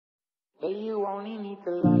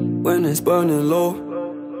When it's burning low,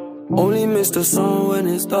 only miss the sun when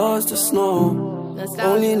it starts to snow.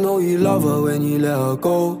 Only know you love her when you let her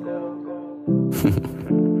go.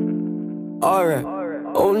 Alright,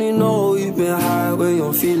 only know you've been high when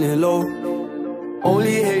you're feeling low.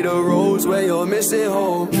 Only hate the roads where you're missing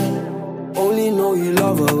home. Only know you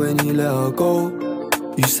love her when you let her go.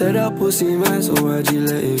 You said that pussy man, so why'd you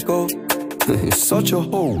let it go? It's such a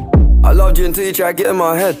hole. I loved you until you tried to get in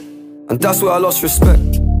my head, and that's where I lost respect.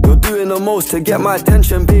 You're doing the most to get my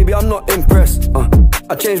attention, baby, I'm not impressed.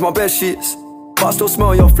 I changed my bed sheets, but I still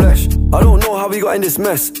smell your flesh. I don't know how we got in this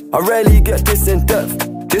mess. I rarely get this in depth.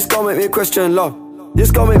 This gon' make me question love.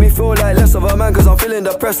 This gon' make me feel like less of a man, cause I'm feeling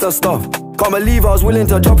depressed and stuff. Can't believe I was willing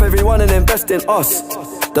to drop everyone and invest in us.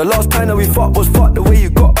 The last time that we fucked was fucked. The way you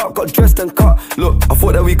got up, got dressed and cut. Look, I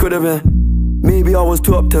thought that we could've been. Maybe I was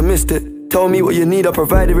too optimistic. Tell me what you need, I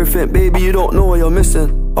provide everything. Baby, you don't know what you're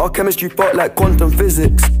missing. Our chemistry felt like quantum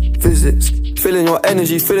physics. Feeling your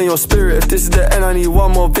energy, feeling your spirit. If this is the end, I need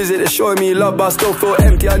one more visit. It's showing me love, but I still feel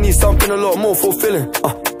empty. I need something a lot more fulfilling.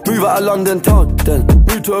 Move out of London town, then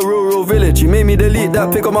move to a rural village. You made me delete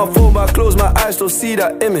that pic on my phone, but I close my eyes, still see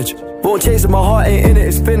that image. Won't chase it, my heart ain't in it,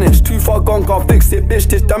 it's finished. Too far gone, can't fix it, bitch,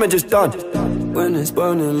 this damage is done. When it's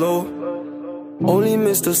burning low, only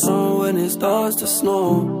miss the sun when it starts to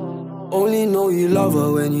snow. Only know you love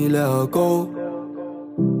her when you let her go.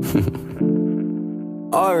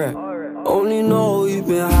 Alright, only know you've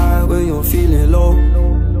been high when you're feeling low.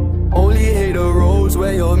 Only hate the roads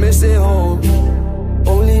where you're missing home.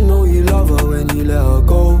 Only know you love her when you let her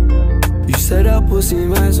go. You said that pussy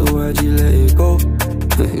man, so why'd you let it go?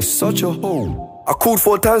 It's such a hole. I called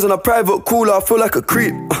 4 times on a private cooler, I feel like a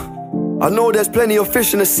creep. I know there's plenty of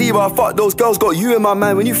fish in the sea, but I fuck those girls, got you in my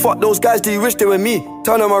mind. When you fuck those guys, do you wish they were me?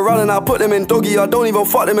 Turn them around and I put them in doggy. I don't even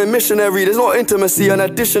fuck them in missionary. There's no intimacy, and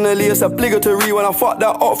additionally it's obligatory when I fuck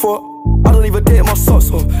that up for. I don't even take my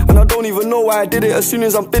socks off, and I don't even know why I did it. As soon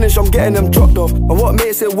as I'm finished, I'm getting them dropped off. And what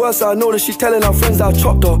makes it worse, I know that she's telling her friends that I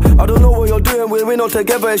chopped her. I don't know what you're doing, we're not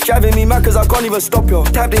together. It's driving me mad cause I can't even stop you.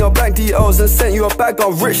 Tapped in your bank details and sent you a bag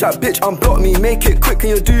of rich. That bitch unblock me, make it quick, can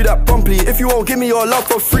you do that promptly? If you won't give me your love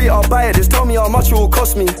for free, I'll buy it. Just tell me how much it will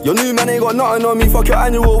cost me. Your new man ain't got nothing on me. Fuck your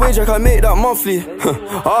annual wage, I can make that monthly.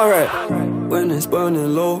 Alright, when it's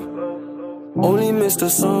burning low, only miss the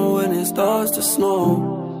sun when it starts to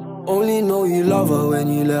snow. Only know you love her when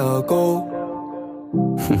you let her go.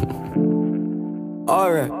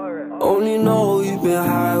 Alright, only know you've been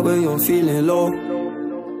high when you're feeling low.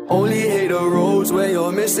 Only hate the roads where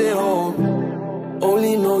you're missing home.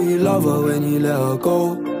 Only know you love her when you let her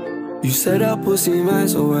go. You said that pussy man,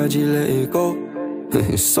 so why'd you let it go?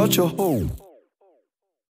 It's such a hole.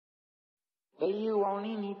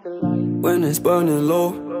 When it's burning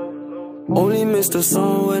low, only miss the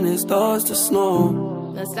sun when it starts to snow.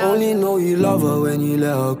 Only know you love her when you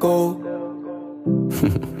let her go.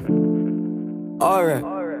 Alright,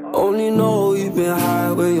 only know you've been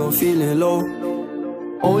high when you're feeling low.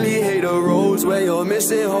 Only hate the roads where you're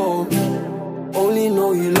missing home. Only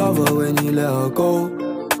know you love her when you let her go.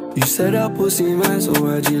 You said that pussy man, so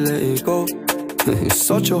why'd you let it go? It's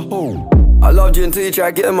such a hole. I loved you until you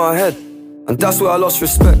tried to get in my head, and that's where I lost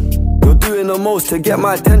respect. You're doing the most to get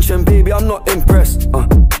my attention, baby, I'm not impressed.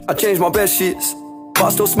 I changed my bed sheets, but I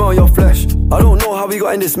still smell your flesh. I don't know how we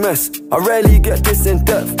got in this mess. I rarely get this in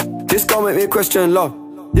depth. This gon' make me question love.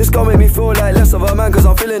 This gon' make me feel like less of a man, cause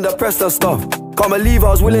I'm feeling depressed and stuff. Can't believe I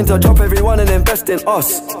was willing to drop everyone and invest in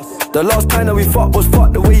us. The last time that we fucked was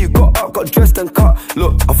fucked. The way you got up, got dressed and cut.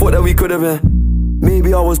 Look, I thought that we could've been.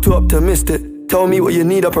 Maybe I was too optimistic. Tell me what you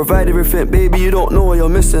need, I provide everything. Baby, you don't know what you're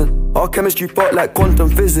missing. Our chemistry felt like quantum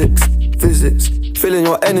physics. Feeling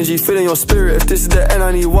your energy, feeling your spirit. If this is the end,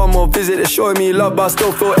 I need one more visit. It's showing me love, but I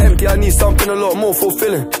still feel empty. I need something a lot more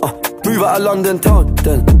fulfilling. Move out of London town,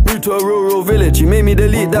 then move to a rural village. You made me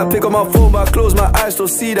delete that pic on my phone, but I close my eyes, still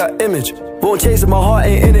see that image. Won't chase it, my heart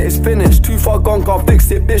ain't in it, it's finished. Too far gone, can't fix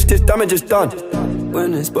it, bitch, this damage is done.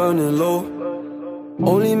 When it's burning low,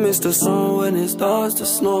 only miss the sun when it starts to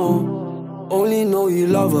snow. Only know you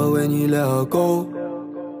love her when you let her go.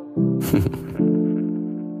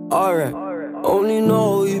 Alright, only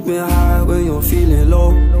know you've been high when you're feeling low.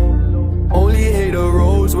 Only hate the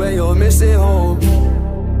roads where you're missing home.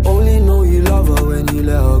 Only know you love her when you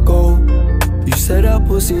let her go. You said that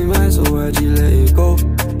pussy man, so why'd you let it go?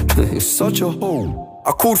 It's such a hole.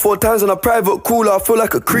 I called 4 times on a private cooler, I feel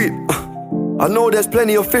like a creep. I know there's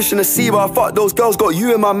plenty of fish in the sea, but I fuck those girls, got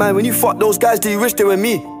you in my mind. When you fuck those guys, do you wish they were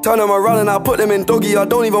me? Turn them around and I put them in doggy. I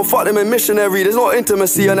don't even fuck them in missionary. There's no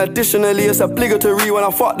intimacy, and additionally it's obligatory when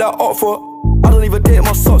I fuck that up for. I don't don't even take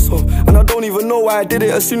my socks off, and I don't even know why I did it.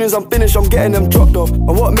 As soon as I'm finished, I'm getting them dropped off.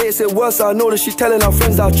 And what makes it worse, I know that she's telling her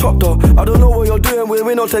friends that I chopped her. I don't know what you're doing,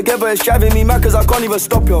 we're not together. It's driving me mad cause I can't even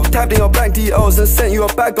stop you. Tapped in your bank details and sent you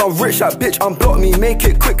a bag. I'm rich, that bitch unblock me. Make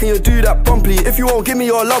it quick, can you do that promptly? If you won't give me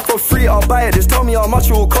your love for free, I'll buy it. Just tell me how much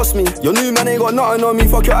it will cost me. Your new man ain't got nothing on me.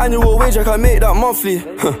 Fuck your annual wage, I can make that monthly.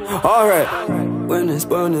 Alright. When it's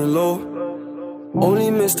burning low, only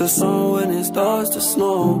miss the sun when it starts to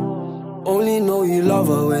snow. Only know you love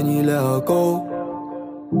her when you let her go.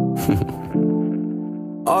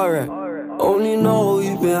 Alright. Only know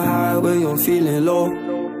you've been high when you're feeling low.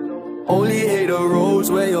 Only hate the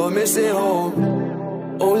roads where you're missing home.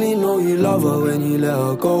 Only know you love her when you let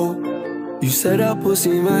her go. You said that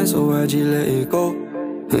pussy man, so why'd you let it go?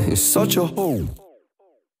 It's such a hole.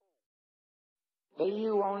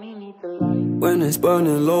 When it's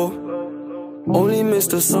burning low, only miss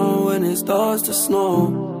the sun when it starts to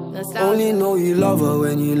snow. Only know you love her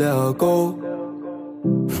when you let her go.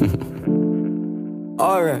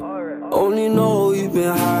 Alright. Only know you've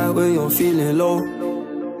been high when you're feeling low.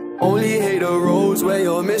 Only hate the roads where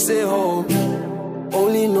you're missing home.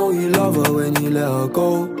 Only know you love her when you let her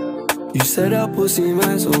go. You said that pussy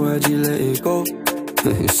man, so why'd you let it go?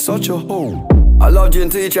 It's such a hole. I loved you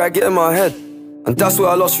until you tried to get in my head, and that's where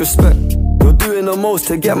I lost respect. You're doing the most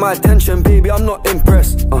to get my attention, baby, I'm not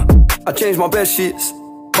impressed. I changed my bed sheets,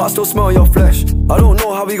 but I still smell your flesh. I don't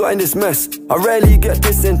know how we got in this mess. I rarely get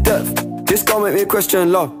this in depth. This can't make me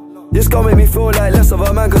question love. This can't make me feel like less of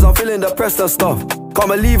a man cause I'm feeling depressed and stuff. Can't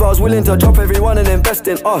believe I was willing to drop everyone and invest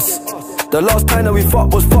in us. The last time that we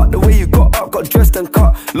fucked was fucked. The way you got up, got dressed and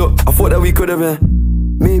cut. Look, I thought that we could've been.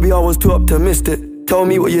 Maybe I was too optimistic. Tell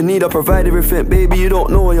me what you need, I provide everything. Baby, you don't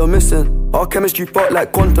know what you're missing. Our chemistry felt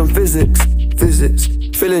like quantum physics.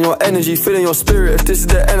 Feeling your energy, feeling your spirit. If this is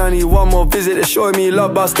the end, I need one more visit. It's showing me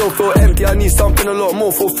love, but I still feel empty. I need something a lot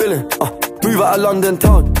more fulfilling. Move out of London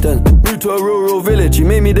town, then move to a rural village. You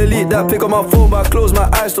made me delete that, pick up my phone, but I close my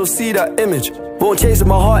eyes, still see that image. Won't chase it,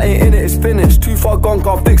 my heart ain't in it, it's finished. Too far gone,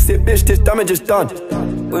 can't fix it, bitch, this damage is done.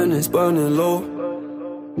 When it's burning low,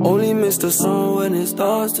 only miss the sun when it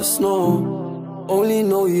starts to snow. Only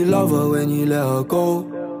know you love her when you let her go.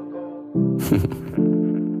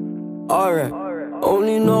 Alright.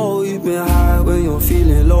 Only know you've been high when you're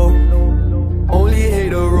feeling low. Only hate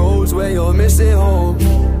the roads where you're missing home.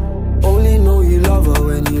 Only know you love her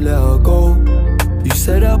when you let her go. You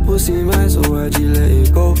said that pussy man, so why'd you let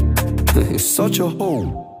it go? It's such a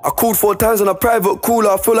hole. I called 4 times on a private call,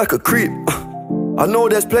 I feel like a creep. I know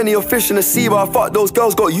there's plenty of fish in the sea, but I fuck those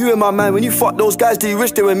girls, got you in my mind. When you fuck those guys, do you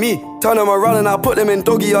wish they were me? Turn them around and I put them in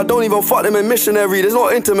doggy. I don't even fuck them in missionary. There's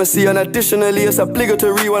no intimacy, and additionally it's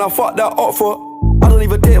obligatory when I fuck that up for. I don't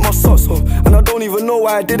even take my socks off, and I don't even know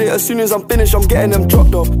why I did it. As soon as I'm finished, I'm getting them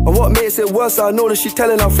dropped off. And what makes it worse, I know that she's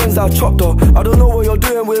telling her friends that I chopped her. I don't know what you're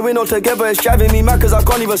doing, we're not together. It's driving me mad cause I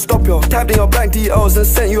can't even stop you. Tapped in your bank details and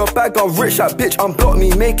sent you a bag. I'm rich, that bitch unblock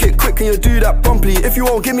me. Make it quick, can you do that promptly? If you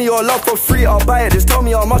won't give me your love for free, I'll buy it. Just tell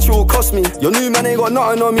me how much it will cost me. Your new man ain't got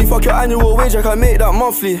nothing on me. Fuck your annual wage, I can make that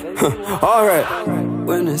monthly. Alright.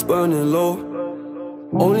 When it's burning low,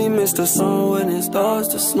 only miss the sun when it starts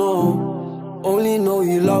to snow. Only know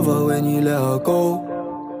you love her when you let her go.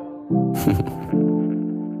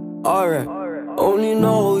 Alright. Only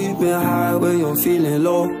know you've been high when you're feeling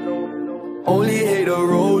low. Only hate the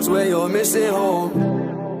roads where you're missing home.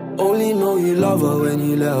 Only know you love her when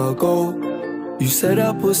you let her go. You said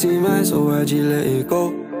that pussy man, so why'd you let it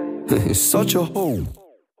go? It's such a hole.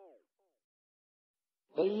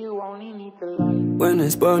 When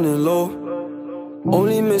it's burning low,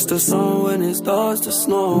 only miss the sun when it starts to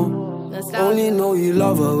snow. Only know you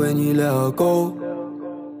love her when you let her go.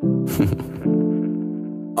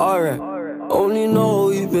 Alright. Only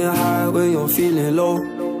know you've been high when you're feeling low.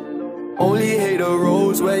 Only hate the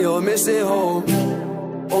roads where you're missing home.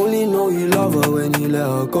 Only know you love her when you let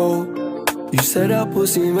her go. You said that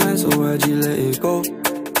pussy man, so why'd you let it go?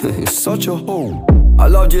 It's such a hole. I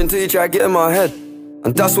loved you until you tried to get in my head,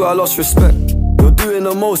 and that's where I lost respect. You're doing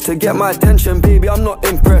the most to get my attention, baby, I'm not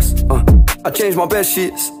impressed. I changed my bed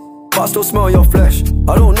sheets, but I still smell your flesh.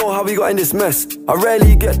 I don't know how we got in this mess. I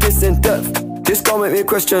rarely get this in depth. This can't make me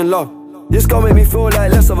question love. This can't make me feel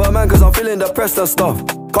like less of a man cause I'm feeling depressed and stuff.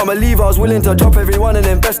 Can't believe I was willing to drop everyone and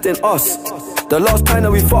invest in us. The last time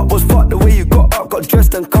that we fucked was fucked. The way you got up, got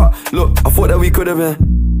dressed and cut. Look, I thought that we could've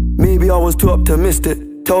been. Maybe I was too optimistic.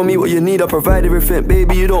 Tell me what you need, I provide everything.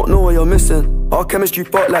 Baby, you don't know what you're missing. Our chemistry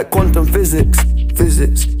felt like quantum physics.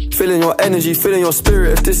 Feeling your energy, feeling your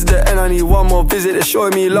spirit. If this is the end, I need one more visit. It's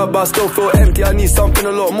showing me love, but I still feel empty. I need something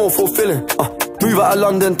a lot more fulfilling. Move out of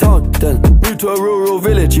London town, then move to a rural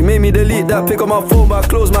village. You made me delete that pic on my phone, but I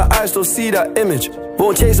close my eyes, still see that image.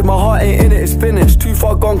 Won't chase it, my heart ain't in it, it's finished. Too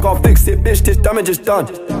far gone, can't fix it, bitch, this damage is done.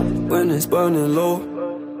 When it's burning low,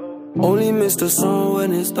 only miss the sun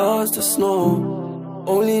when it starts to snow.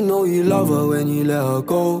 Only know you love her when you let her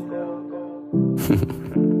go.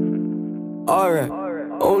 Alright,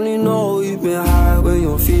 only know you've been high when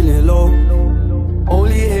you're feeling low.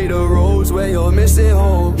 Only hate the roads where you're missing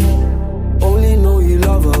home. Only know you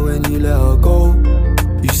love her when you let her go.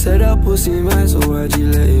 You said that pussy man, so why'd you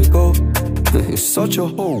let it go? It's such a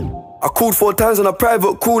hole. I called 4 times on a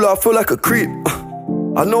private call, I feel like a creep.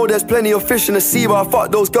 I know there's plenty of fish in the sea, but I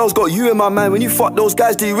fuck those girls, got you in my mind. When you fuck those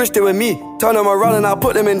guys, do you wish they were me? Turn them around and I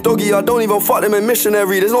put them in doggy. I don't even fuck them in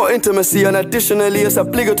missionary. There's no intimacy, and additionally it's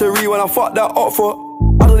obligatory when I fuck that up for.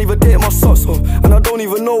 I don't even take my socks off, and I don't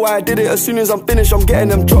even know why I did it. As soon as I'm finished, I'm getting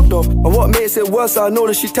them dropped off. And what makes it worse, I know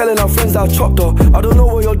that she's telling her friends that I chopped her. I don't know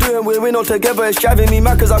what you're doing, we're not together. It's driving me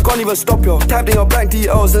mad cause I can't even stop you. Typed in your bank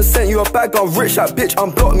details and sent you a bag of rich. That bitch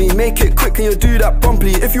unblock me, make it quick, can you do that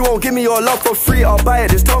promptly? If you won't give me your love for free, I'll buy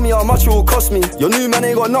it. Just tell me how much it will cost me. Your new man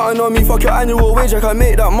ain't got nothing on me. Fuck your annual wage, I can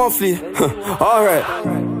make that monthly. Alright,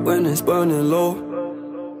 when it's burning low,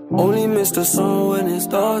 only miss the sun when it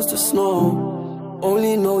starts to snow.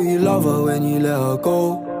 Only know you love her when you let her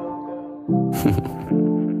go.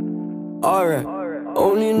 Alright,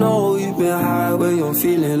 only know you've been high when you're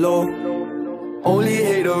feeling low. Only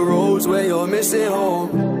hate the roads where you're missing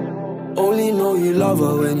home. Only know you love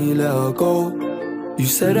her when you let her go. You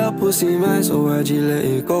said that pussy man, so why'd you let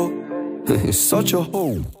it go? It's such a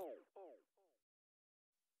hole.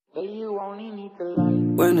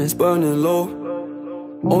 When it's burning low,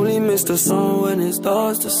 only miss the sun when it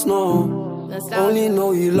starts to snow. Only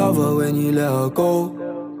know you love her when you let her go.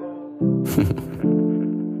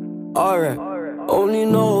 Alright, only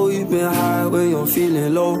know you've been high when you're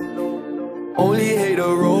feeling low. Only hate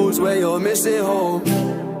the roads where you're missing home.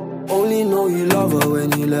 Only know you love her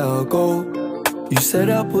when you let her go. You said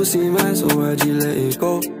that pussy man, so why'd you let it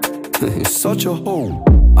go? It's such a hole.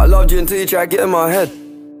 I loved you until you tried to get in my head,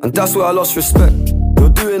 and that's where I lost respect. You're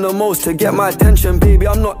doing the most to get my attention, baby,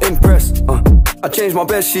 I'm not impressed. I changed my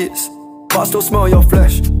bed sheets, but I still smell your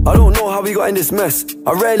flesh. I don't know how we got in this mess.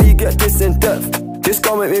 I rarely get this in depth. This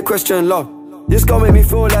gon' make me question love. This gon' make me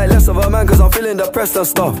feel like less of a man cause I'm feeling depressed and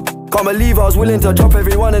stuff. Can't believe I was willing to drop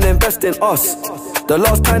everyone and invest in us. The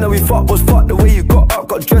last time that we fucked was fucked. The way you got up,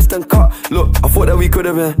 got dressed and cut. Look, I thought that we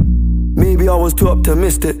could've been. Maybe I was too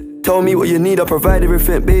optimistic. Tell me what you need, I provide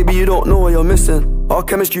everything. Baby, you don't know what you're missing. Our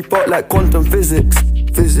chemistry fought like quantum physics.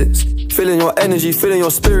 Feeling your energy, feeling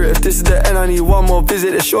your spirit. If this is the end, I need one more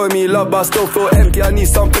visit. It's showing me love, but I still feel empty. I need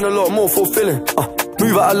something a lot more fulfilling.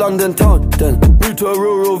 Move out of London town, then move to a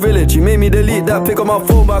rural village. You made me delete that pic on my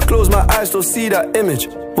phone, but I close my eyes, still see that image.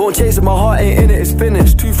 Won't chase it, my heart ain't in it, it's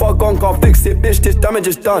finished. Too far gone, can't fix it, bitch, this damage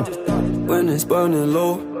is done. When it's burning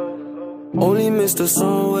low, only miss the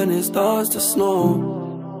sun when it starts to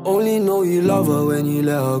snow. Only know you love her when you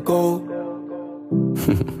let her go.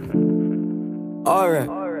 Alright,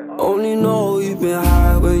 only know you've been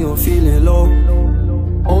high when you're feeling low.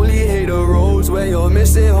 Only hate the roads where you're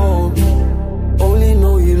missing home. Only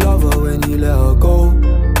know you love her when you let her go.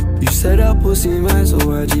 You said that pussy man, so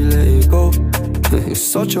why'd you let it go? It's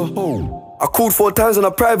such a hole. I called 4 times on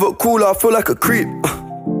a private call, I feel like a creep.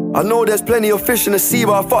 I know there's plenty of fish in the sea,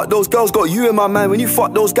 but I fuck those girls, got you in my mind. When you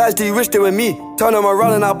fuck those guys, do you wish they were me? Turn them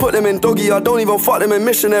around and I put them in doggy. I don't even fuck them in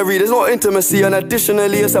missionary. There's no intimacy, and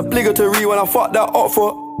additionally it's obligatory when I fuck that up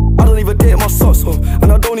for. I don't even take my socks off,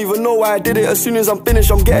 and I don't even know why I did it. As soon as I'm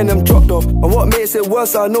finished, I'm getting them dropped off. And what makes it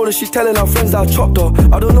worse, I know that she's telling her friends that I chopped her.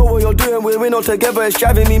 I don't know what you're doing, we're not together. It's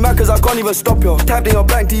driving me mad cause I can't even stop you. Typed in your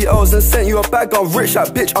bank details and sent you a bag of rich.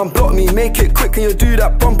 That bitch unblock me, make it quick, can you do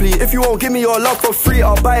that promptly? If you won't give me your love for free,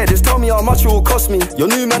 I'll buy it. Just tell me how much it will cost me. Your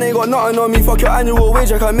new man ain't got nothing on me. Fuck your annual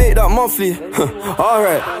wage, I can make that monthly.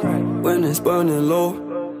 Alright, when it's burning low,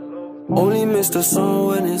 only miss the sun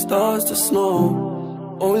when it starts to snow.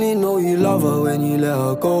 Only know you love her when you let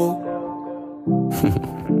her go.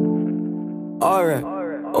 Alright,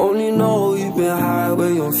 only know you've been high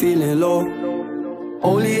when you're feeling low.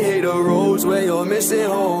 Only hate the roads where you're missing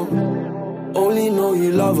home. Only know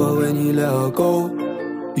you love her when you let her go.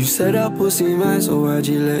 You said that pussy man, so why'd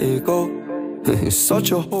you let it go? It's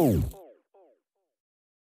such a hole.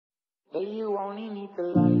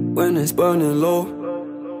 When it's burning low,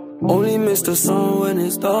 only miss the sun when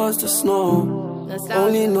it starts to snow.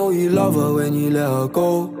 Only know you love her when you let her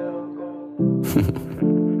go.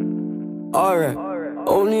 Alright,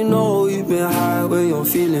 only know you've been high when you're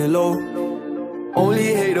feeling low.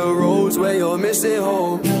 Only hate the roads where you're missing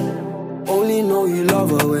home. Only know you love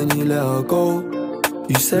her when you let her go.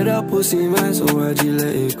 You said that pussy man, so why'd you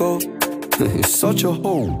let it go? You're such a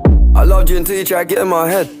hoe. I loved you until you tried to get in my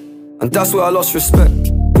head, and that's where I lost respect.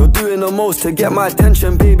 You're doing the most to get my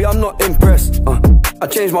attention, baby, I'm not impressed. I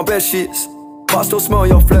changed my bed sheets, but I still smell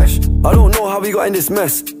your flesh. I don't know how we got in this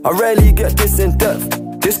mess. I rarely get this in depth.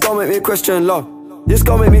 This gon' make me question love. This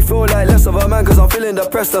gon' make me feel like less of a man, cause I'm feeling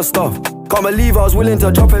depressed and stuff. Can't believe I was willing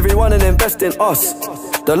to drop everyone and invest in us.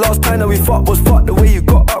 The last time that we fucked was fucked. The way you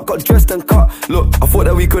got up, got dressed and cut. Look, I thought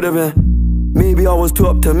that we could have been. Maybe I was too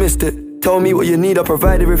optimistic. Tell me what you need, I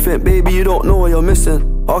provide everything. Baby, you don't know what you're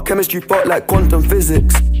missing. Our chemistry fought like quantum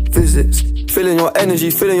physics. Feeling your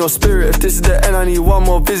energy, feeling your spirit. If this is the end, I need one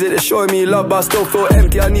more visit. It's showing me love, but I still feel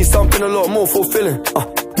empty. I need something a lot more fulfilling.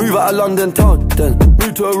 Move out of London town, then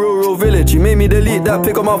move to a rural village. You made me delete that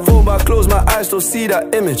pic on my phone, but I close my eyes, still see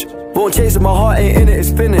that image. Won't chase it, my heart ain't in it,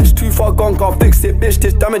 it's finished. Too far gone, can't fix it, bitch,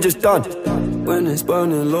 this damage is done. When it's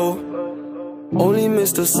burning low, only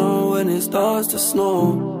miss the sun when it starts to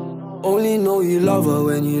snow. Only know you love her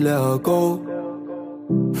when you let her go.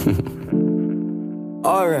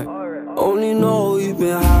 Alright, only know you've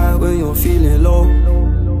been high when you're feeling low.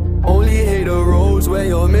 Only hate the roads where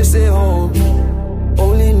you're missing home.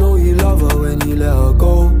 Only know you love her when you let her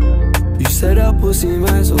go. You said that pussy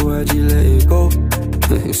man, so why'd you let it go?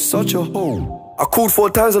 You're such a hoe. I called 4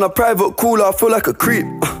 times on a private call, I feel like a creep.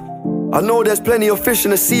 I know there's plenty of fish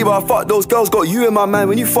in the sea, but I fuck those girls, got you in my mind.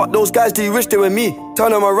 When you fuck those guys, do you wish they were me?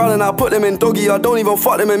 Turn them around and I put them in doggy. I don't even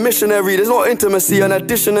fuck them in missionary. There's no intimacy, and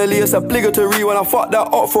additionally it's obligatory when I fuck that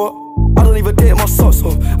up for. I don't even take my socks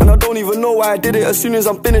off, and I don't even know why I did it. As soon as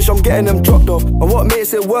I'm finished, I'm getting them dropped off. And what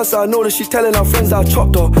makes it worse, I know that she's telling her friends that I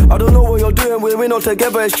chopped her. I don't know what you're doing, we're not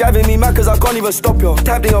together. It's driving me mad cause I can't even stop you.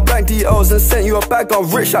 Tapped in your bank details and sent you a bag. I'm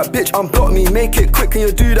rich, that bitch, unblock me. Make it quick, can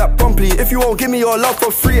you do that promptly? If you won't give me your love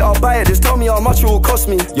for free, I'll buy it. Just tell me how much it will cost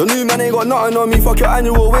me. Your new man ain't got nothing on me. Fuck your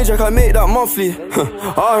annual wage, I can make that monthly.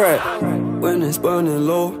 Alright. When it's burning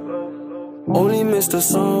low, only miss the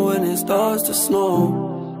sun when it starts to snow.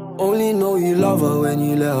 Only know you love her when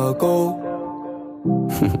you let her go.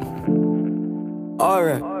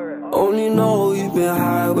 Alright. Only know you've been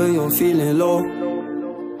high when you're feeling low.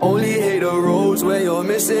 Only hate the roads where you're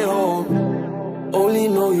missing home. Only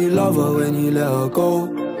know you love her when you let her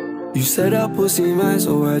go. You said that pussy man,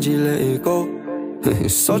 so why'd you let it go? You're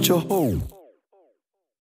such a hoe.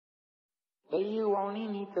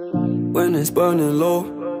 When it's burning low,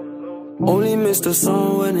 only miss the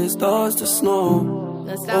sun when it starts to snow.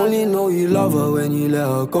 Only know you love her when you let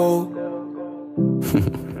her go.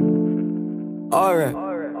 Alright.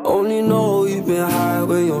 Only know you've been high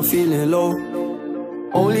when you're feeling low.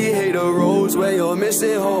 Only hate the roads where you're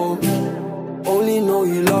missing home. Only know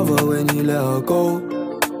you love her when you let her go.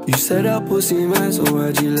 You said that pussy man, so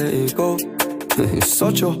why'd you let it go? You're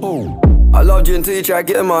such a hoe. I loved you until you tried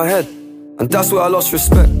to get in my head, and that's where I lost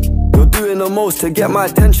respect. You're doing the most to get my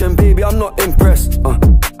attention, baby, I'm not impressed.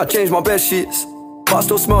 I changed my bed sheets, but I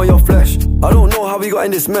still smell your flesh. I don't know how we got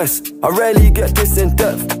in this mess. I rarely get this in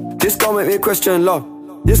depth. This gon' make me question love.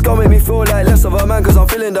 This gon' make me feel like less of a man, cause I'm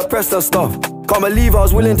feeling depressed and stuff. Can't believe I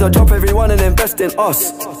was willing to drop everyone and invest in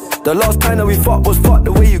us. The last time that we fucked was fucked.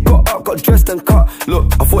 The way you got up, got dressed and cut.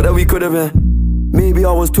 Look, I thought that we could have been. Maybe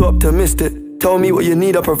I was too optimistic. Tell me what you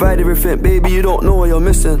need, I provide everything. Baby, you don't know what you're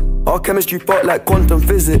missing. Our chemistry fought like quantum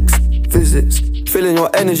physics. Feeling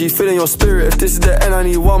your energy, feeling your spirit. If this is the end, I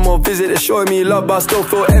need one more visit. It's showing me love, but I still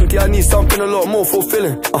feel empty. I need something a lot more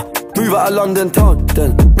fulfilling. Move out of London town,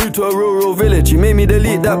 then move to a rural village. You made me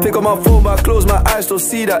delete that pic on my phone, but I close my eyes, still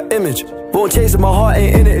see that image. Won't chase it, my heart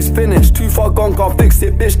ain't in it, it's finished. Too far gone, can't fix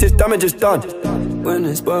it, bitch, this damage is done. When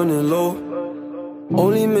it's burning low,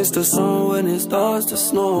 only miss the sun when it starts to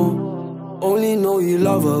snow. Only know you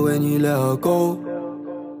love her when you let her go.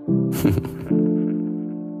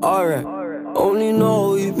 Alright. Only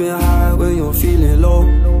know you've been high when you're feeling low.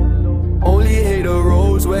 Only hate the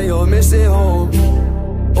roads where you're missing home.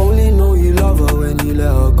 Only know you love her when you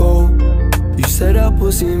let her go. You said that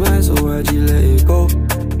pussy man, so why'd you let it go?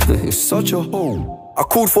 You're such a hoe. I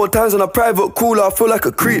called 4 times on a private call, I feel like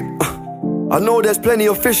a creep. I know there's plenty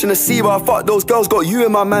of fish in the sea, but I fuck those girls, got you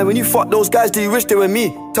in my mind. When you fuck those guys, do you wish they were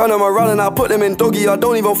me? Turn them around and I put them in doggy. I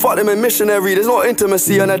don't even fuck them in missionary. There's no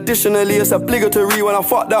intimacy, and additionally it's obligatory when I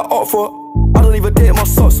fuck that up for. I don't don't even take my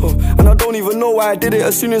socks off, and I don't even know why I did it.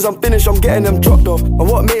 As soon as I'm finished, I'm getting them dropped off. And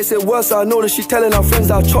what makes it worse, I know that she's telling her friends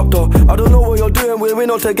that I chopped her. I don't know what you're doing, we're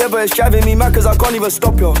not together. It's driving me mad cause I can't even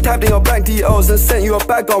stop you. Tapped in your bank details and sent you a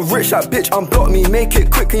bag. I'm rich, that bitch unblock me. Make it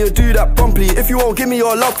quick, can you do that promptly? If you won't give me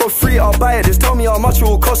your love for free, I'll buy it. Just tell me how much it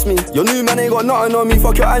will cost me. Your new man ain't got nothing on me.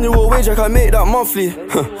 Fuck your annual wage, I can make that monthly.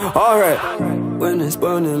 Alright. When it's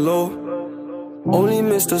burning low, only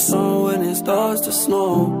miss the sun when it starts to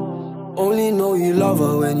snow. Only know you love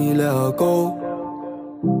her when you let her go.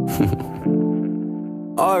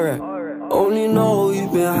 Alright. Only know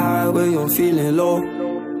you've been high when you're feeling low.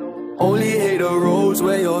 Only hate the roads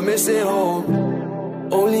where you're missing home.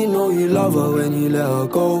 Only know you love her when you let her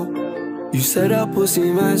go. You said that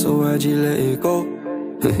pussy man, so why'd you let it go?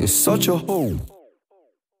 It's such a hole.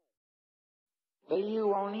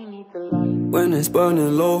 When it's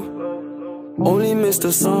burning low, only miss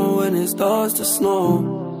the sun when it starts to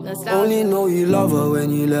snow. Only know you love her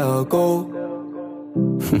when you let her go.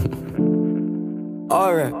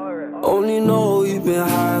 Alright. Only know you've been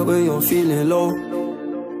high when you're feeling low.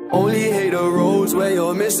 Only hate the roads where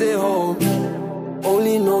you're missing home.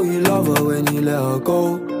 Only know you love her when you let her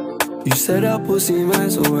go. You said that pussy man,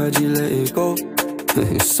 so why'd you let it go?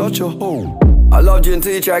 It's such a hole. I loved you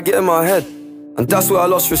until you tried getting my head, and that's where I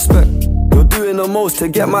lost respect. You're doing the most to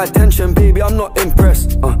get my attention, baby, I'm not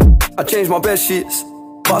impressed. I changed my bed sheets,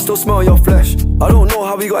 but I still smell your flesh. I don't know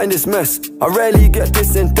how we got in this mess. I rarely get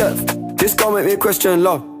this in depth. This gon' make me question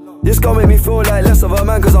love. This gon' make me feel like less of a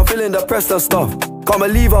man cause I'm feeling depressed and stuff. Can't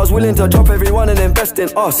believe I was willing to drop everyone and invest in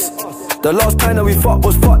us. The last time that we fucked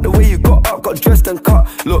was fucked. The way you got up, got dressed and cut.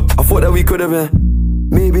 Look, I thought that we could've been.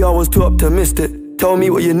 Maybe I was too optimistic. Tell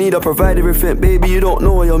me what you need, I provide everything. Baby, you don't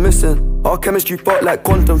know what you're missing. Our chemistry fought like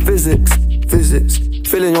quantum physics.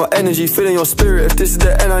 Feeling your energy, feeling your spirit. If this is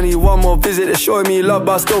the end, I need one more visit. It's showing me love,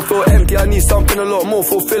 but I still feel empty. I need something a lot more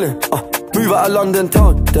fulfilling. Move out of London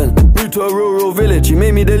town, then move to a rural village. You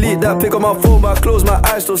made me delete that, pick up my phone, but I close my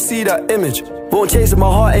eyes, still see that image. Won't chase it, my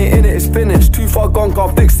heart ain't in it, it's finished. Too far gone,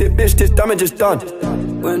 can't fix it, bitch, this damage is done.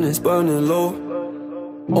 When it's burning low,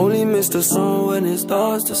 only miss the sun when it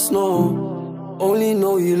starts to snow. Only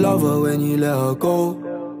know you love her when you let her go.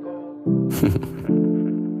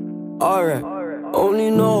 Alright.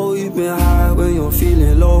 Only know you've been high when you're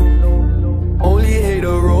feeling low. Only hate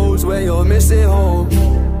the roads where you're missing home.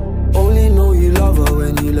 Only know you love her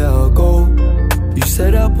when you let her go. You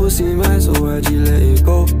said that pussy man, so why'd you let it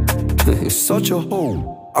go? It's such a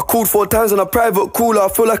hole. I called 4 times on a private cooler, I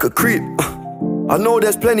feel like a creep. I know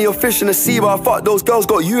there's plenty of fish in the sea, but I fuck those girls,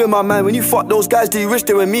 got you in my mind. When you fuck those guys, do you wish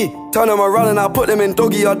they were me? Turn them around and I put them in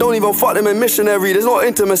doggy. I don't even fuck them in missionary. There's no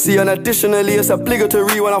intimacy, and additionally it's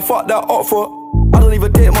obligatory when I fuck that up for. I don't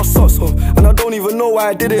even take my socks off, and I don't even know why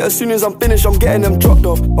I did it. As soon as I'm finished, I'm getting them dropped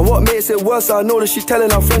off. And what makes it worse, I know that she's telling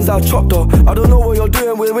her friends that I chopped her. I don't know what you're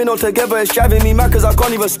doing, we're not together. It's driving me mad cause I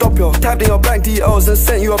can't even stop you. Tapped in your bank details and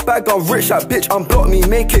sent you a bag. I'm rich, that bitch unblock me.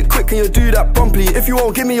 Make it quick, can you do that promptly? If you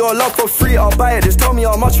won't give me your love for free, I'll buy it. Just tell me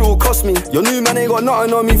how much it will cost me. Your new man ain't got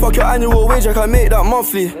nothing on me. Fuck your annual wage, I can make that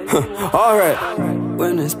monthly. Alright.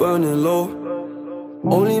 When it's burning low,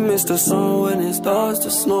 only miss the sun when it starts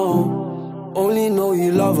to snow. Only know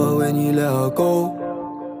you love her when you let her go.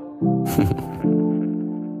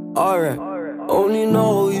 Alright. Only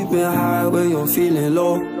know you've been high when you're feeling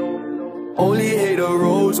low. Only hate the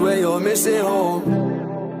roads where you're missing home.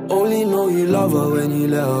 Only know you love her when you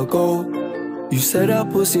let her go. You said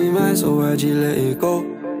that pussy man, so why'd you let it go?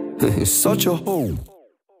 It's such a hole.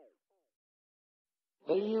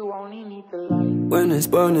 When it's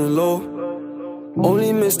burning low,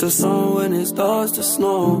 only miss the sun when it starts to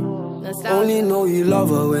snow. Only know you love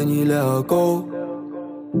her when you let her go.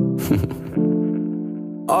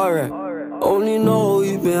 Alright. Only know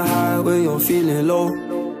you've been high when you're feeling low.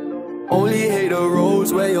 Only hate the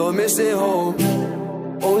roads where you're missing home.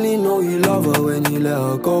 Only know you love her when you let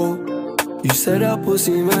her go. You said that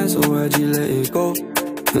pussy man, so why'd you let it go?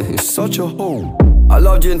 It's such a hole. I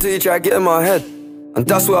loved you until you tried getting my head, and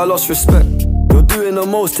that's where I lost respect. You're doing the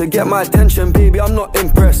most to get my attention, baby, I'm not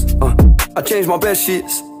impressed. I changed my bed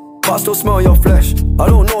sheets, but I still smell your flesh. I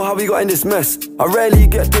don't know how we got in this mess. I rarely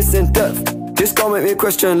get this in depth. This gon' make me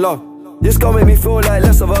question love. This gon' make me feel like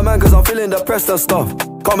less of a man cause I'm feeling depressed and stuff.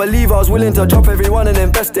 Can't believe I was willing to drop everyone and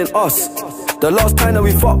invest in us. The last time that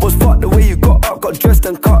we fucked was fucked. The way you got up, got dressed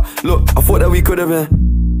and cut. Look, I thought that we could've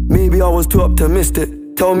been. Maybe I was too optimistic.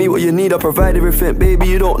 Tell me what you need, I provide everything. Baby,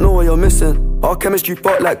 you don't know what you're missing. Our chemistry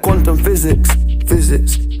fought like quantum physics.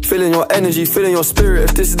 Feeling your energy, feeling your spirit.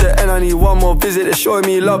 If this is the end, I need one more visit. It's showing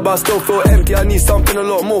me love, but I still feel empty. I need something a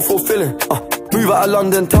lot more fulfilling. Move out of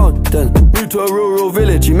London town, then move to a rural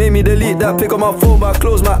village. You made me delete that pic on my phone, but I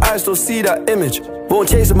close my eyes, still see that image. Won't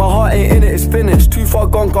chase it, my heart ain't in it, it's finished. Too far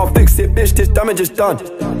gone, can't fix it, bitch, this damage is done.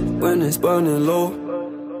 When it's burning low,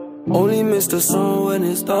 only miss the sun when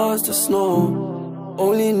it starts to snow.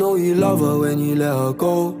 Only know you love her when you let her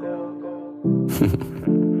go.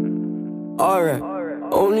 Alright,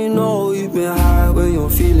 only know you've been high when you're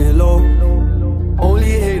feeling low.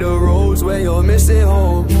 Only hate the roads when you're missing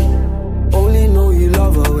home. Only know you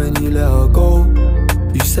love her when you let her go.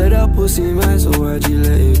 You said that pussy man, so why'd you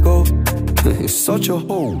let it go? It's such a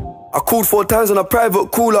hole. I called 4 times on a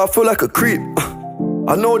private call, I feel like a creep.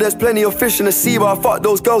 I know there's plenty of fish in the sea, but I fuck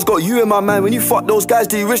those girls, got you in my mind. When you fuck those guys,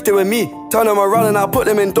 do you wish they were me? Turn them around and I put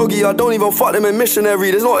them in doggy. I don't even fuck them in missionary.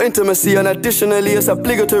 There's no intimacy, and additionally it's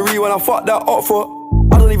obligatory when I fuck that up for.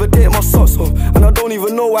 I don't even take my socks off, and I don't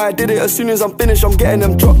even know why I did it. As soon as I'm finished, I'm getting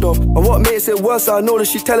them dropped off. And what makes it worse, I know that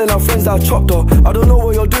she's telling her friends that I chopped her. I don't know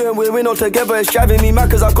what you're doing, we're not together. It's driving me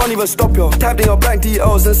mad cause I can't even stop you. Tapped in your bank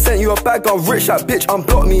details and sent you a bag. I'm rich, that bitch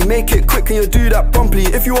unblock me. Make it quick, can you do that promptly?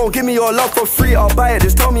 If you won't give me your love for free, I'll buy it.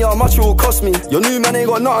 Just tell me how much it will cost me. Your new man ain't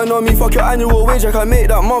got nothing on me. Fuck your annual wage, I can make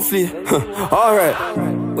that monthly. Alright,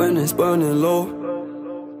 when it's burning low,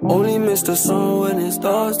 only miss the sun when it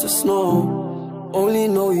starts to snow. Only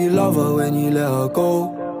know you love her when you let her go.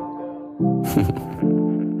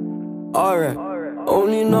 Alright,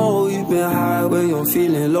 only know you've been high when you're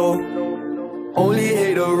feeling low. Only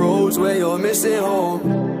hate the roads when you're missing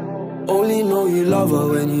home. Only know you love her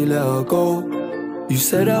when you let her go. You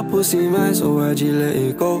said that pussy man, so why'd you let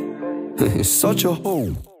it go? It's such a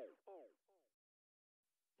hole.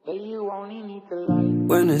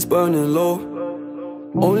 When it's burning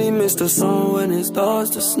low, only miss the sun when it starts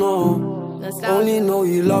to snow. Only know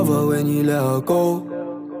you love her when you let her go.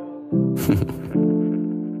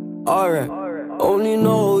 Alright, only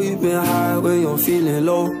know you've been high when you're feeling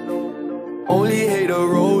low. Only hate the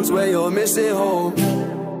roads when you're missing home.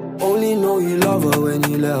 Only know you love her when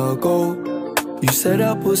you let her go. You said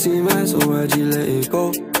that pussy man, so why'd you let it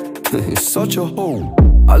go? It's such a hole.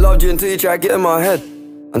 I loved you until you tried to get in my head,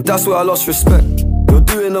 and that's where I lost respect. You're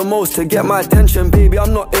doing the most to get my attention, baby,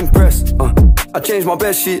 I'm not impressed. I changed my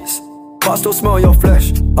bed sheets, but I still smell your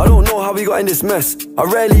flesh. I don't know how we got in this mess. I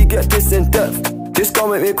rarely get this in depth. This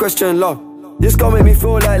gon' make me question love. This gon' make me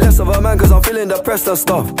feel like less of a man, cause I'm feeling depressed and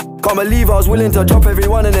stuff. Can't believe I was willing to drop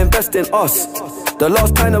everyone and invest in us. The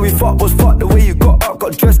last time that we fucked was fucked. The way you got up,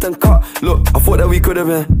 got dressed and cut. Look, I thought that we could've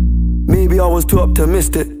been. Maybe I was too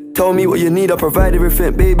optimistic. Tell me what you need, I provide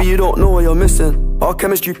everything. Baby, you don't know what you're missing. Our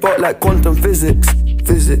chemistry fought like quantum physics.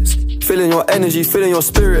 Feeling your energy, feeling your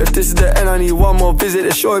spirit. If this is the end, I need one more visit.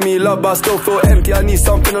 It's showing me love, but I still feel empty. I need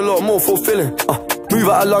something a lot more fulfilling. Move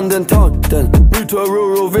out of London town, then move to a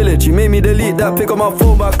rural village. You made me delete that pic on my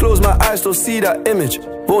phone, but I close my eyes, still see that image.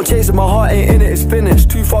 Won't chase it, my heart ain't in it, it's finished.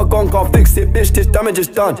 Too far gone, can't fix it, bitch, this damage is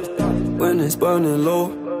done. When it's burning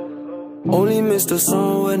low, only miss the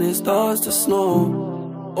sun when it starts to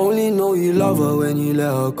snow. Only know you love her when you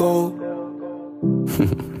let her go.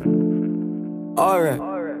 Alright,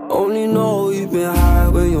 only know you've been high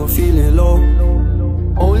when you're feeling low.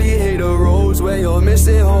 Only hate the roads when you're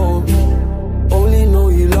missing home. Only know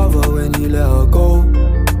you love her when you let her go.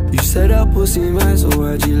 You said that pussy man, so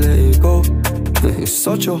why'd you let it go? It's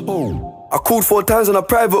such a hole. I called 4 times on a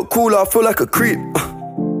private call, I feel like a creep.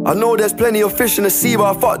 I know there's plenty of fish in the sea,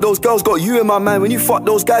 but I fuck those girls, got you in my mind. When you fuck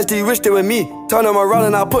those guys, do you wish they were me? Turn them around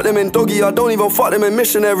and I put them in doggy. I don't even fuck them in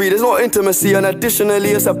missionary. There's no intimacy, and additionally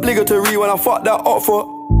it's obligatory when I fuck that up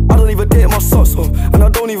for. I don't even take my socks off, and I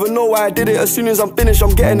don't even know why I did it. As soon as I'm finished,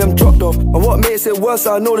 I'm getting them dropped off. And what makes it worse,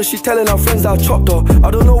 I know that she's telling her friends that I chopped her.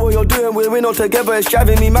 I don't know what you're doing, we're not together. It's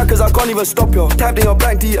driving me mad cause I can't even stop you. Tapped in your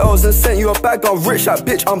bank details and sent you a bag. I'm rich, that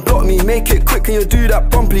bitch unblock me. Make it quick, can you do that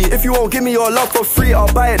promptly? If you won't give me your love for free,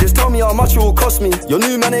 I'll buy it. Just tell me how much it will cost me. Your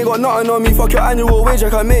new man ain't got nothing on me. Fuck your annual wage, I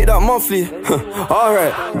can make that monthly.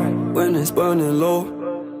 Alright, when it's burning low,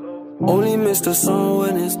 only miss the sun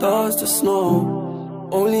when it starts to snow.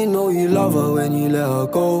 Only know you love her when you let her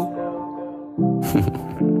go.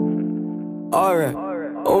 Alright,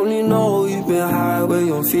 only know you've been high when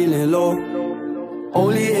you're feeling low.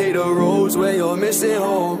 Only hate the roads when you're missing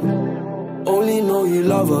home. Only know you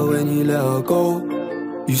love her when you let her go.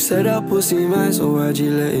 You said that pussy man, so why'd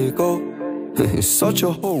you let it go? It's such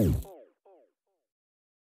a hole.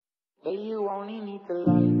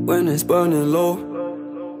 When it's burning low,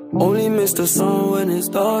 only miss the sun when it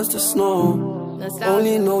starts to snow.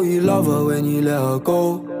 Only know you love her when you let her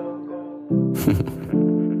go.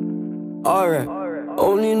 Alright,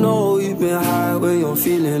 only know you've been high when you're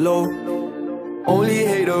feeling low. Only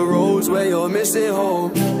hate the roads when you're missing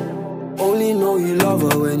home. Only know you love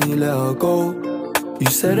her when you let her go. You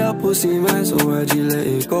said that pussy man, so why'd you let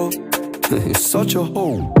it go? It's such a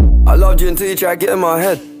hole. I loved you until you tried to get in my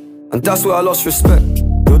head, and that's where I lost respect.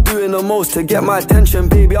 You're doing the most to get my attention,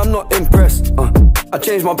 baby, I'm not impressed. I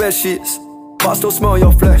changed my bed sheets, but I still smell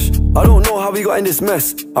your flesh. I don't know how we got in this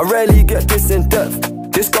mess. I rarely get this in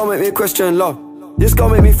depth. This gon' make me question love. This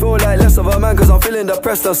gon' make me feel like less of a man, cause I'm feeling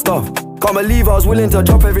depressed and stuff. Can't believe I was willing to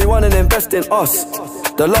drop everyone and invest in us.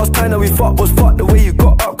 The last time that we fought was fucked. The way you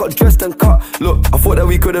got up, got dressed and cut. Look, I thought that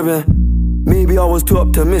we could've been. Maybe I was too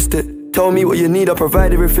optimistic. Tell me what you need, I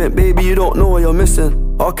provide everything. Baby, you don't know what you're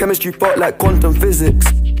missing. Our chemistry fought like quantum physics.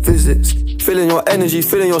 Feeling your energy,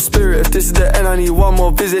 feeling your spirit. If this is the end, I need one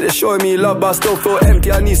more visit. It's showing me love, but I still feel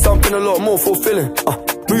empty. I need something a lot more fulfilling.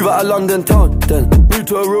 Move out of London town, then move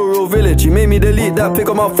to a rural village. You made me delete that pic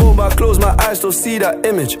on my phone, but I close my eyes, still see that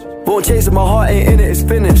image. Won't chase it, my heart ain't in it, it's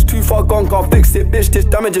finished. Too far gone, can't fix it, bitch, this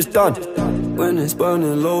damage is done. When it's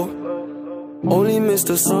burning low, only miss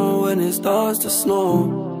the sun when it starts to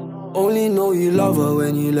snow. Only know you love her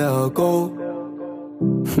when you let her go.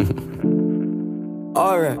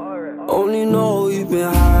 Alright. Only know you've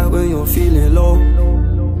been high when you're feeling low.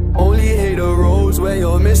 Only hate the roads where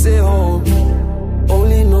you're missing home.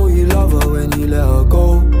 Only know you love her when you let her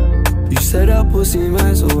go. You said that pussy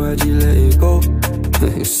man, so why'd you let it go?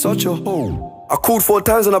 It's such a hole. I called 4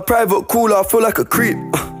 times on a private call, I feel like a creep.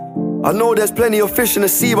 I know there's plenty of fish in the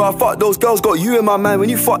sea, but I fuck those girls, got you in my mind. When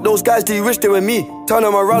you fuck those guys, do you wish they were me? Turn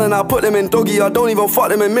them around and I put them in doggy. I don't even fuck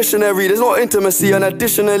them in missionary. There's no intimacy, and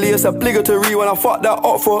additionally it's obligatory when I fuck that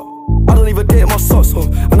up for. I don't even date my socks off,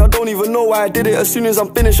 and I don't even know why I did it. As soon as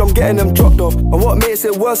I'm finished, I'm getting them dropped off. And what makes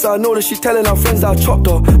it worse, I know that she's telling her friends that I chopped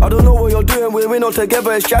her. I don't know what you're doing, we're not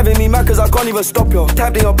together. It's driving me mad cause I can't even stop you.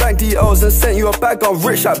 Tapped in your bank details and sent you a bag. I'm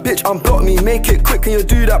rich, that bitch unblock me. Make it quick, can you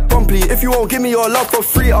do that promptly? If you won't give me your love for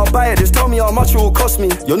free, I'll buy it. Just tell me how much it will cost me.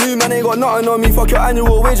 Your new man ain't got nothing on me. Fuck your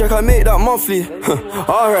annual wage, I can make that monthly.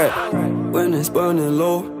 Alright. When it's burning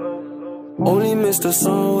low, only miss the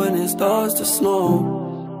sun when it starts to snow.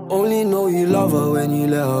 Only know you love her when you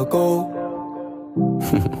let her go.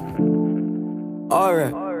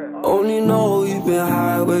 Alright. Only know you've been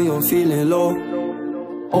high when you're feeling low.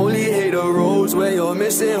 Only hate the roads where you're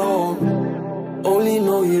missing home. Only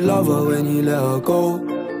know you love her when you let her go.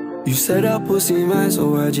 You said that pussy man, so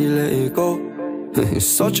why'd you let it go? It's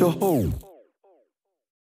such a hole.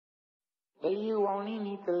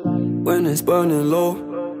 When it's burning low,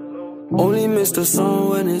 only miss the sun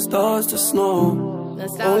when it starts to snow.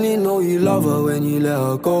 Only know you love her when you let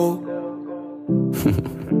her go.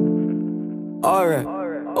 Alright.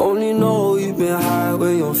 Only know you've been high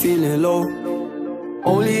when you're feeling low.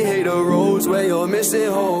 Only hate the roads where you're missing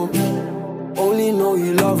home. Only know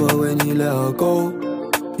you love her when you let her go.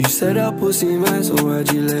 You said that pussy man, so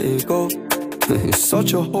why'd you let it go? It's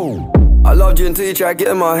such a hole. I loved you until you tried to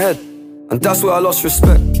get in my head, and that's where I lost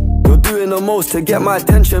respect. You're doing the most to get my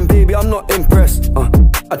attention, baby, I'm not impressed.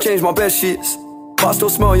 I changed my bed sheets, but I still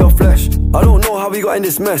smell your flesh. I don't know how we got in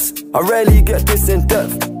this mess. I rarely get this in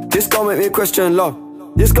depth. This gon' make me question love.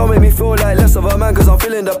 This gon' make me feel like less of a man, cause I'm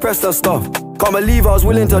feeling depressed and stuff. Can't believe I was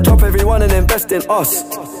willing to drop everyone and invest in us.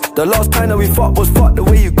 The last time that we fought was fucked. The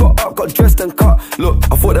way you got up, got dressed and cut. Look,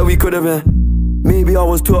 I thought that we could've been. Maybe I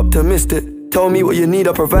was too optimistic. Tell me what you need,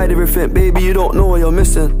 I provide everything. Baby, you don't know what you're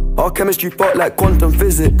missing. Our chemistry fought like quantum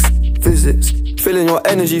physics. Feeling your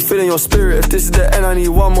energy, feeling your spirit. If this is the end, I need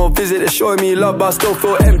one more visit. It's showing me love, but I still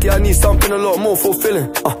feel empty. I need something a lot more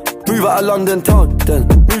fulfilling. Move out of London town, then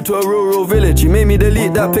move to a rural village. You made me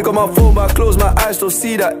delete that pic on my phone, but I close my eyes, still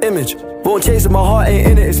see that image. Won't chase it, my heart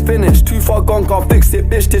ain't in it, it's finished. Too far gone, can't fix it,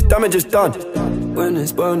 bitch, this damage is done. When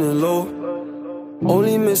it's burning low,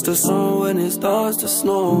 only miss the sun when it starts to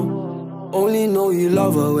snow. Only know you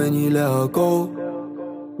love her when you let her go.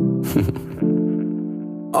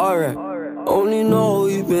 Alright. Only know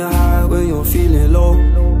you've been high when you're feeling low.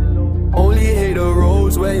 Only hate the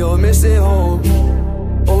roads where you're missing home.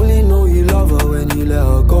 Only know you love her when you let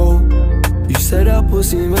her go. You said that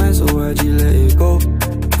pussy man, so why'd you let it go?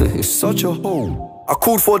 It's such a hole. I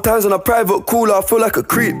called 4 times on a private call, I feel like a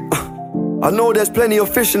creep. I know there's plenty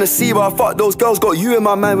of fish in the sea, but I fuck those girls, got you in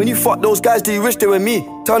my mind. When you fuck those guys, do you wish they were me?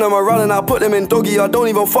 Turn them around and I put them in doggy. I don't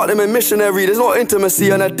even fuck them in missionary. There's no intimacy,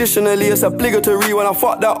 and additionally it's obligatory when I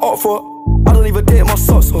fuck that up for. I don't even date my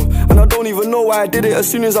socks off, and And I don't even know why I did it. As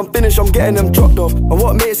soon as I'm finished, I'm getting them dropped off. And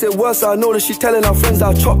what makes it worse, I know that she's telling her friends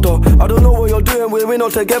that I chopped her. I don't know what you're doing, we're in all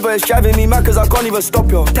together. It's driving me mad cause I can't even stop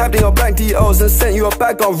you. Tapped in your bank details and sent you a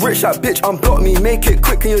bag. I'm rich, that bitch unblock me. Make it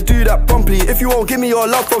quick, can you do that promptly? If you won't give me your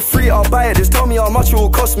love for free, I'll buy it. Just tell me how much it will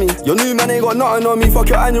cost me. Your new man ain't got nothing on me. Fuck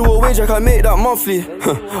your annual wage, I can make that monthly.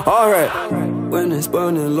 Alright. When it's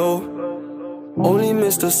burning low, only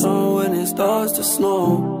miss the sun when it starts to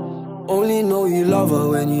snow. Only know you love her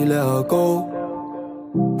when you let her go.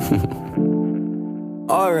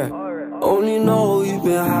 Alright. Only know you've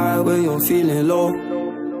been high when you're feeling low.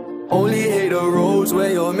 Only hate the roads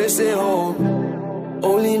where you're missing home.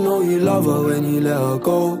 Only know you love her when you let her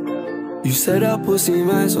go. You said that pussy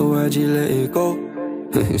man, so why'd you let it go?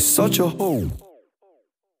 It's such a hole.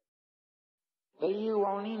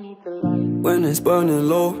 When it's burning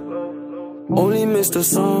low, only miss the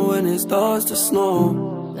sun when it starts to snow.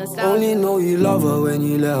 Only know you love her when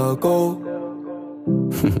you let her go.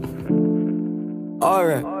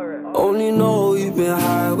 Alright. Only know you've been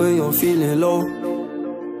high when you're feeling low.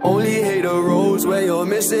 Only hate the roads where you're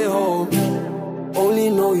missing home. Only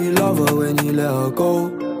know you love her when you let her go.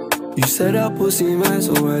 You said that pussy man,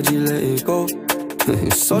 so why'd you let it go?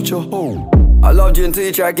 It's such a hole. I loved you until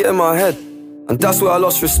you tried to get in my head, and that's where I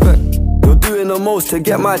lost respect. You're doing the most to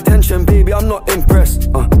get my attention, baby, I'm not impressed.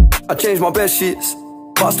 I changed my bed sheets,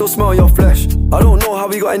 but I still smell your flesh. I don't know how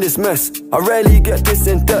we got in this mess. I rarely get this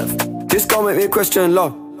in depth. This gon' make me question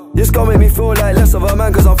love. This gon' make me feel like less of a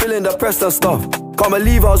man cause I'm feeling depressed and stuff. Can't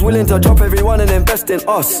believe I was willing to drop everyone and invest in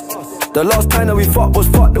us. The last time that we fucked was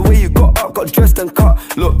fucked. The way you got up, got dressed and cut.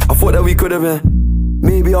 Look, I thought that we could have been.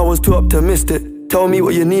 Maybe I was too optimistic. Tell me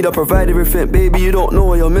what you need, I provide everything. Baby, you don't know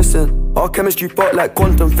what you're missing. Our chemistry fought like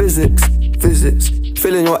quantum physics.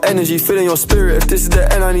 Feeling your energy, feeling your spirit. If this is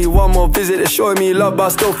the end, I need one more visit. It's showing me love, but I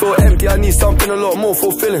still feel empty. I need something a lot more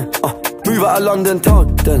fulfilling. Move out of London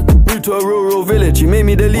town, then move to a rural village. You made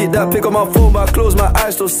me delete that, pick up my phone, but I close my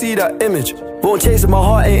eyes, still see that image. Won't chase it, my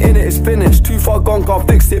heart ain't in it, it's finished. Too far gone, can't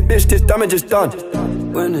fix it, bitch, this damage is done.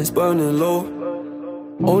 When it's burning low,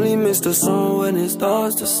 only miss the sun when it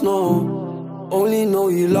starts to snow. Only know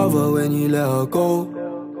you love her when you let her go.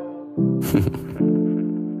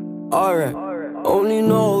 Alright. Only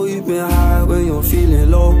know you've been high when you're feeling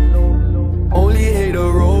low. Only hate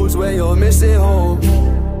the roads where you're missing home.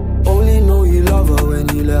 Only know you love her when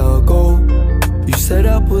you let her go. You said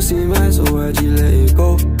that pussy man, so why'd you let it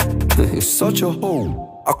go? It's such a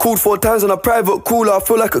hole. I called 4 times on a private cooler, I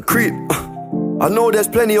feel like a creep. I know there's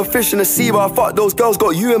plenty of fish in the sea, but I fuck those girls,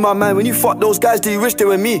 got you in my mind. When you fuck those guys, do you wish they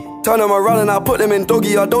were me? Turn them around and I put them in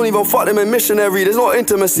doggy. I don't even fuck them in missionary. There's no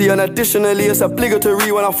intimacy, and additionally it's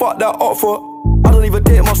obligatory when I fuck that up for. I don't even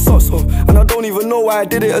take my socks off, and I don't even know why I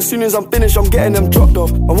did it. As soon as I'm finished, I'm getting them dropped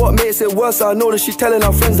off. And what makes it worse, I know that she's telling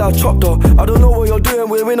her friends that I chopped her. I don't know what you're doing,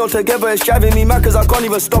 we're in all together. It's driving me mad cause I can't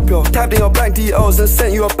even stop you. Tapped in your bank details and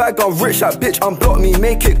sent you a bag. I'm rich, that bitch unblock me.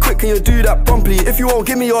 Make it quick, can you do that promptly? If you won't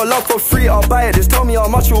give me your love for free, I'll buy it. Just tell me how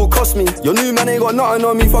much it will cost me. Your new man ain't got nothing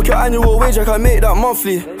on me. Fuck your annual wage, I can make that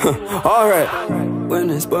monthly. Alright. When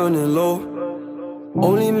it's burning low,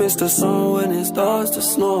 only miss the sun when it starts to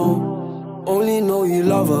snow. Only know you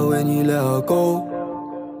love her when you let her go.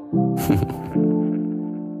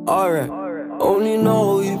 Alright. Only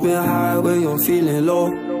know you've been high when you're feeling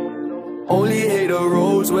low. Only hate the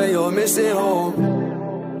roads where you're missing home.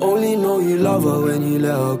 Only know you love her when you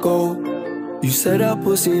let her go. You said that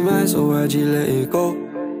pussy man, so why'd you let it go?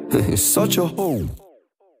 It's such a hole.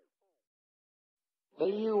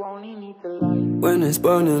 When it's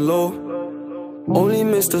burning low, only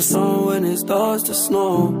miss the sun when it starts to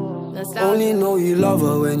snow. Only know you love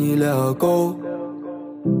her when you let her go.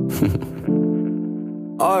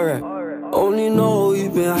 Alright. Only know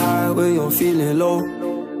you've been high when you're feeling low.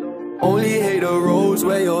 Only hate the roads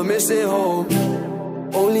where you're missing home.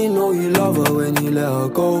 Only know you love her when you let her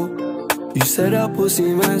go. You said that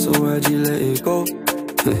pussy man, so why'd you let it go?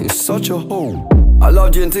 It's such a hole. I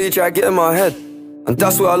loved you until you tried to get in my head, and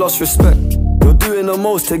that's where I lost respect. You're doing the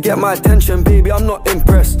most to get my attention, baby, I'm not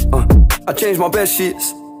impressed. I changed my bed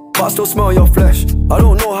sheets, but I still smell your flesh. I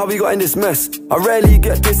don't know how we got in this mess. I rarely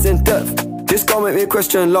get this in depth. This gon' make me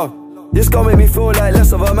question love. This gon' make me feel like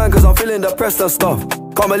less of a man cause I'm feeling depressed and stuff.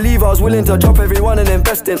 Can't believe I was willing to drop everyone and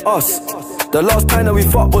invest in us. The last time that we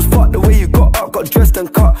fucked was fucked. The way you got up, got dressed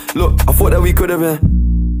and cut. Look, I thought that we could have been.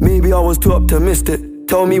 Maybe I was too optimistic.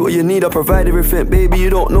 Tell me what you need, I provide everything. Baby, you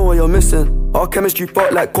don't know what you're missing. Our chemistry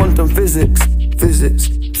fought like quantum physics.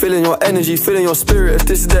 Feeling your energy, feeling your spirit. If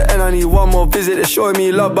this is the end, I need one more visit. It's showing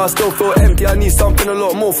me love, but I still feel empty. I need something a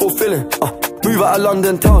lot more fulfilling. Move out of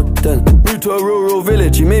London town, then move to a rural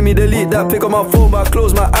village. You made me delete that, pick up my phone, but I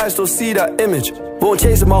close my eyes, still see that image. Won't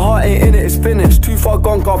chase it, my heart ain't in it, it's finished. Too far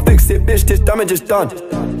gone, can't fix it, bitch, this damage is done.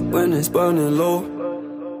 When it's burning low,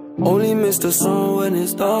 only miss the sun when it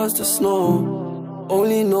starts to snow.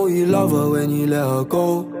 Only know you love her when you let her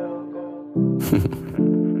go.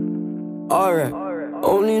 Alright,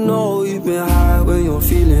 only know you've been high when you're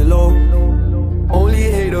feeling low. Only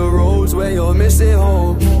hate the roads where you're missing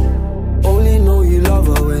home. Only know you love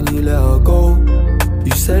her when you let her go.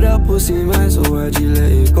 You said that pussy man, so why'd you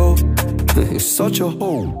let it go? It's such a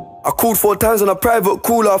hole. I called 4 times on a private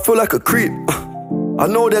cooler, I feel like a creep. I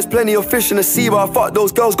know there's plenty of fish in the sea, but I fuck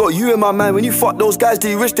those girls, got you in my mind. When you fuck those guys, do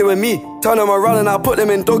you wish they were me? Turn them around and I put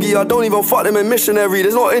them in doggy. I don't even fuck them in missionary.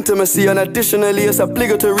 There's no intimacy, and additionally it's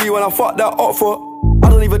obligatory when I fuck that up for. I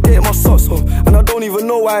don't even take my socks off, and I don't even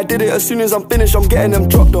know why I did it. As soon as I'm finished, I'm getting them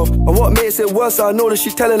dropped off. And what makes it worse, I know that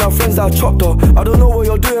she's telling her friends that I chopped her. I don't know what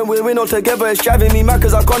you're doing, we're not together. It's driving me mad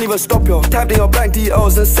cause I can't even stop you. Tapped in your bank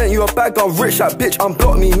details and sent you a bag. I'm rich, that bitch,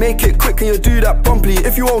 unblock me. Make it quick, can you do that promptly?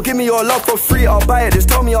 If you won't give me your love for free, I'll buy it. Just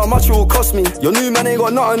tell me how much it will cost me. Your new man ain't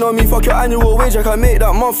got nothing on me. Fuck your annual wage, I can make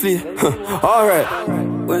that monthly. Alright,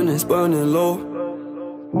 when it's burning low,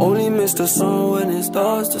 only miss the sun when it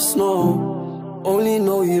starts to snow. Only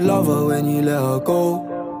know you love her when you let her go.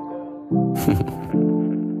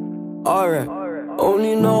 Alright,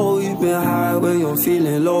 only know you've been high when you're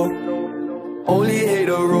feeling low. Only hate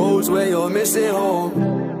the roads where you're missing home.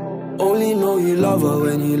 Only know you love her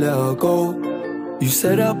when you let her go. You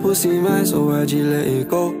said that pussy man, so why'd you let it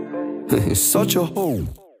go? It's such a hole.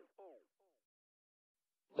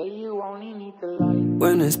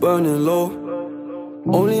 When it's burning low,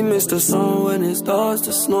 only miss the sun when it starts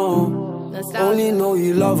to snow. Only know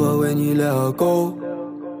you love her when you let her go.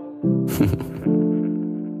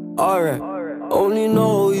 Alright, only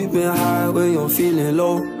know you've been high when you're feeling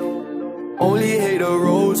low. Only hate the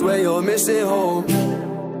roads where you're missing home.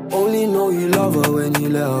 Only know you love her when you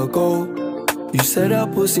let her go. You said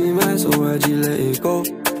that pussy man, so why'd you let it go?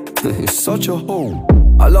 It's such a hole.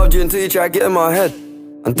 I loved you until you tried to get in my head,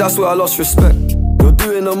 and that's where I lost respect. You're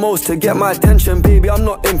doing the most to get my attention, baby, I'm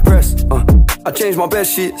not impressed. I changed my bed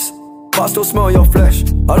sheets, but I still smell your flesh.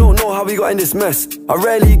 I don't know how we got in this mess. I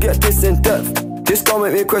rarely get this in depth. This gon'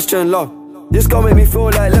 make me question love. This gon' make me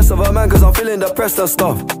feel like less of a man, cause I'm feeling depressed and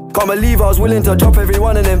stuff. Can't believe I was willing to drop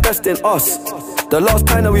everyone and invest in us. The last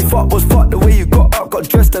time that we fucked was fucked. The way you got up, got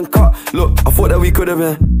dressed and cut. Look, I thought that we could've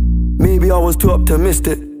been. Maybe I was too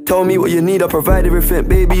optimistic. Tell me what you need, I provide everything.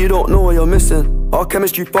 Baby, you don't know what you're missing. Our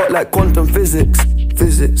chemistry fought like quantum physics.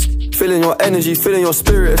 Feeling your energy, feeling your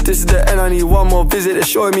spirit. If this is the end, I need one more visit. It's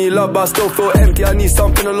showing me love, but I still feel empty. I need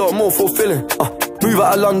something a lot more fulfilling. Move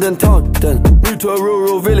out of London town, then move to a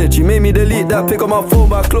rural village. You made me delete that, pick up my phone,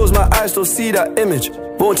 but I close my eyes, still see that image.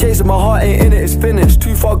 Won't chase it, my heart ain't in it, it's finished.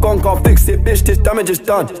 Too far gone, can't fix it, bitch, this damage is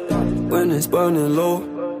done. When it's burning low,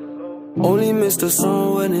 only miss the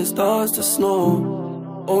sun when it starts to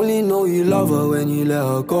snow. Only know you love her when you let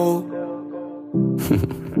her go.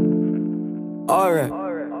 Alright,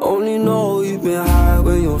 only know you've been high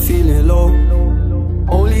when you're feeling low.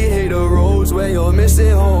 Only hate the roads where you're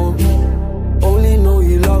missing home. Only know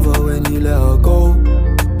you love her when you let her go.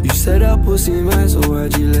 You said that pussy man, so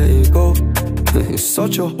why'd you let it go? It's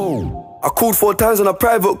such a hole. I called 4 times on a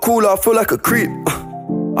private cooler, I feel like a creep.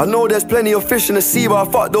 I know there's plenty of fish in the sea, but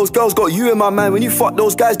I fuck those girls, got you in my mind. When you fuck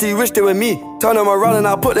those guys, do you wish they were me? Turn them around and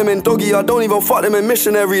I put them in doggy. I don't even fuck them in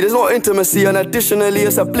missionary. There's no intimacy, and additionally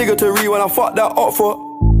it's obligatory when I fuck that up for.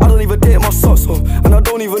 I don't even take my socks off, and I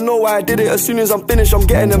don't even know why I did it. As soon as I'm finished, I'm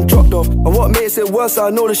getting them dropped off. And what makes it worse, I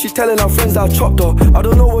know that she's telling her friends that I chopped her. I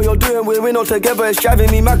don't know what you're doing, we're not together. It's driving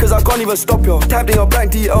me mad cause I can't even stop you. Tapped in your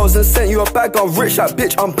bank details and sent you a bag. I'm rich, that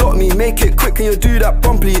bitch, unblock me. Make it quick, can you do that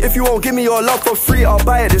promptly? If you won't give me your love for free, I'll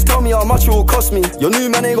buy it. Just tell me how much it will cost me. Your new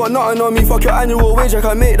man ain't got nothing on me. Fuck your annual wage, I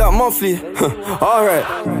can make that monthly. Alright,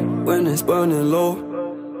 when it's burning low,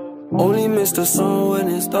 only miss the sun when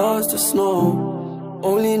it starts to snow.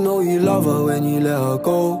 Only know you love her when you let her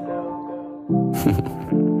go.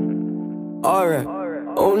 Alright,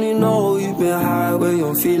 only know you've been high when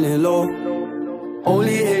you're feeling low.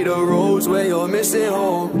 Only hate the roads where you're missing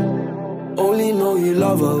home. Only know you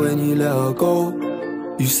love her when you let her go.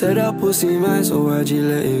 You said that pussy man, so why'd you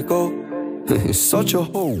let it go? It's such a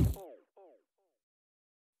hole.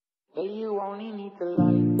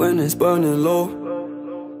 When it's burning low,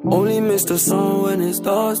 only miss the sun when it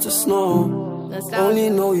starts to snow. Only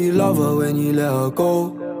know you love her when you let her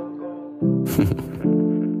go.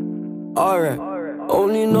 Alright,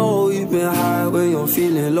 only know you've been high when you're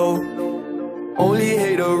feeling low. Only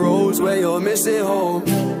hate the roads where you're missing home.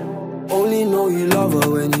 Only know you love her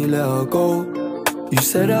when you let her go. You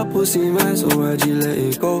said that pussy man, so why'd you let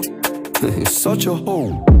it go? You're such a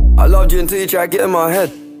hoe. I loved you until you tried to get in my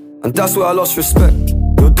head, and that's where I lost respect.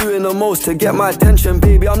 You're doing the most to get my attention,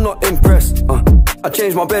 baby, I'm not impressed. I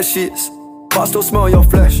changed my bed sheets, but I still smell your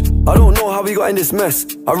flesh. I don't know how we got in this mess,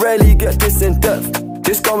 I rarely get this in depth.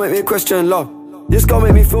 This gon' make me question love. This gon'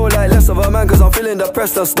 make me feel like less of a man, cause I'm feeling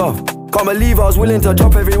depressed and stuff. Can't believe I was willing to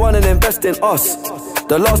drop everyone and invest in us.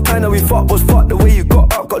 The last time that we fucked was fucked. The way you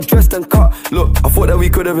got up, got dressed and cut. Look, I thought that we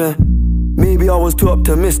could've been. Maybe I was too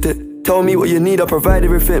optimistic. Tell me what you need, I provide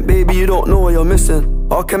everything. Baby, you don't know what you're missing.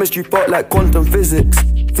 Our chemistry fought like quantum physics.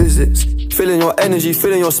 Feeling your energy,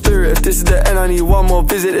 feeling your spirit. If this is the end, I need one more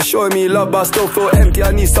visit. It's showing me love, but I still feel empty.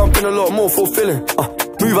 I need something a lot more fulfilling.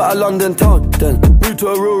 Move out of London town, then move to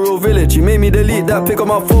a rural village. You made me delete that pic on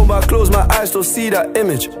my phone, but I close my eyes, still see that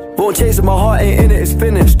image. Won't chase it, my heart ain't in it, it's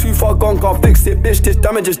finished. Too far gone, can't fix it, bitch, this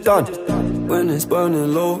damage is done. When it's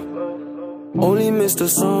burning low, only miss the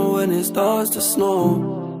sun when it starts to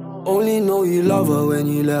snow. Only know you love her when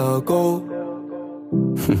you let her go.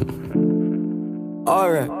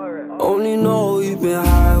 Alright, only know you've been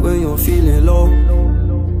high when you're feeling low.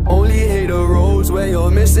 Only hate the roads where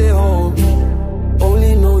you're missing home.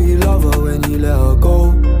 Only know you love her when you let her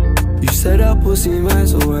go. You said that pussy man,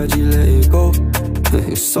 so why'd you let it go?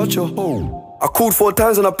 You're such a hoe. I called 4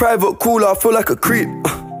 times on a private cooler, I feel like a creep.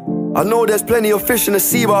 I know there's plenty of fish in the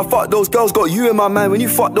sea, but I fuck those girls, got you in my mind. When you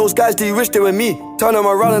fuck those guys, do you wish they were me? Turn them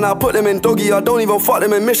around and I put them in doggy. I don't even fuck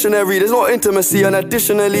them in missionary. There's no intimacy, and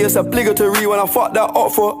additionally it's obligatory when I fuck that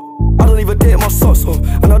up for. I don't even take my socks off,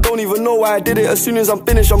 and I don't even know why I did it. As soon as I'm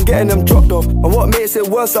finished, I'm getting them dropped off. And what makes it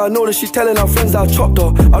worse, I know that she's telling her friends that I chopped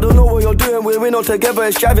her. I don't know what you're doing, we're not together.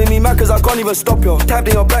 It's driving me mad cause I can't even stop you. Typed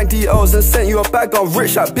in your bank details and sent you a bag. I'm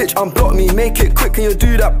rich, that bitch, unblock me. Make it quick, can you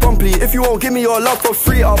do that promptly? If you won't give me your love for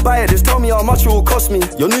free, I'll buy it. Just tell me how much it will cost me.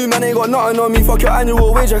 Your new man ain't got nothing on me. Fuck your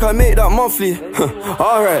annual wage, I can make that monthly.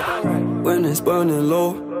 Alright. When it's burning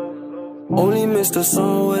low, only miss the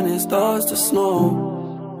sun when it starts to snow.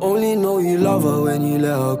 Only know you love her when you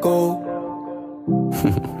let her go.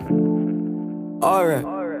 Alright.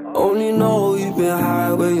 Only know you've been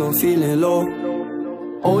high when you're feeling low.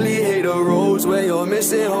 Only hate the roads where you're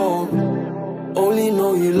missing home. Only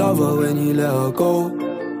know you love her when you let her go.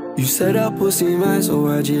 You said that pussy man, so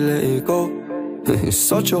why'd you let it go? You're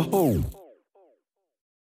such a hoe.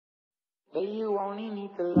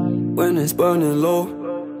 When it's burning low,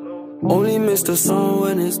 only miss the sun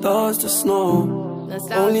when it starts to snow.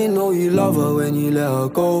 Only know you love her when you let her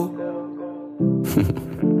go.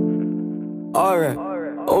 Alright.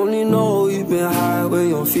 Only know you've been high when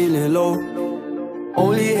you're feeling low.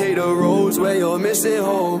 Only hate the roads where you're missing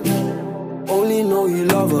home. Only know you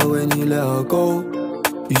love her when you let her go.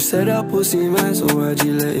 You said that pussy man, so why'd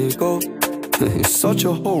you let it go? You're such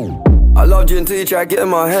a hoe. I loved you until you tried to get in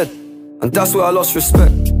my head, and that's where I lost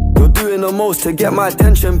respect. You're doing the most to get my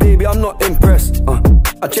attention, baby, I'm not impressed.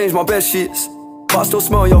 I changed my bed sheets, but I still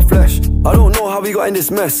smell your flesh. I don't know how we got in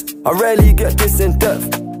this mess, I rarely get this in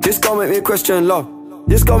depth. This gon' make me question love.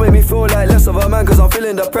 This gon' make me feel like less of a man, cause I'm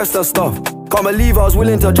feeling depressed and stuff. Can't believe I was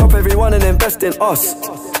willing to drop everyone and invest in us.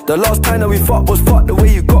 The last time that we fucked was fucked. The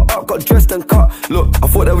way you got up, got dressed and cut. Look, I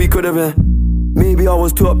thought that we could've been. Maybe I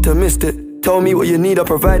was too optimistic. Tell me what you need, I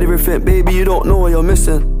provide everything. Baby, you don't know what you're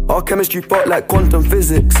missing. Our chemistry fought like quantum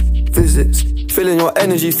physics. Feeling your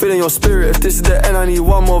energy, feeling your spirit. If this is the end, I need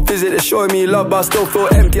one more visit. It's showing me love, but I still feel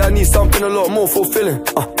empty. I need something a lot more fulfilling.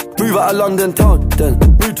 Move out of London town, then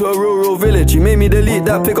move to a rural village. You made me delete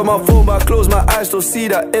that pic on my phone, but I close my eyes, still see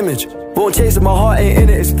that image. Won't chase it, my heart ain't in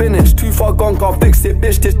it, it's finished. Too far gone, can't fix it,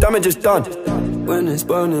 bitch, this damage is done. When it's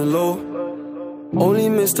burning low, only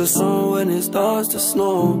miss the sun when it starts to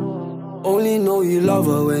snow. Only know you love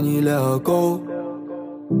her when you let her go.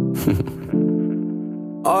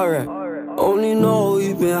 Alright. Only know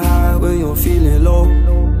you've been high when you're feeling low.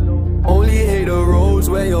 Only hate the roads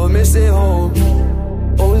where you're missing home.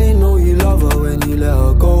 Only know you love her when you let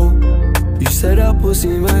her go. You said that pussy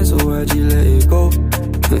man, so why'd you let it go?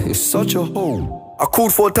 You're such a hoe. I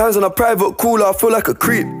called 4 times on a private cooler, I feel like a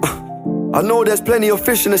creep. I know there's plenty of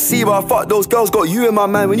fish in the sea, but I fuck those girls, got you in my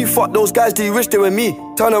mind. When you fuck those guys, do you wish they were me?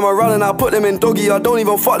 Turn them around and I put them in doggy. I don't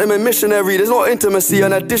even fuck them in missionary. There's no intimacy,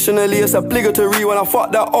 and additionally it's obligatory when I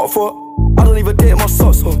fuck that up for. I don't don't even take my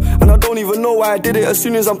socks off, and I don't even know why I did it. As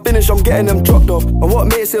soon as I'm finished, I'm getting them dropped off. And what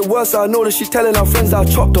makes it worse, I know that she's telling her friends that I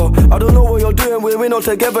chopped her. I don't know what you're doing, we're not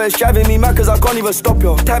together. It's driving me mad cause I can't even stop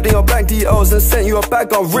you. Tapped in your bank details and sent you a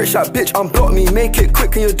bag. I'm rich, that bitch unblock me. Make it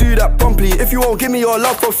quick, can you do that promptly? If you won't give me your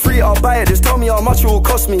love for free, I'll buy it. Just tell me how much it will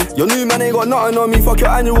cost me. Your new man ain't got nothing on me. Fuck your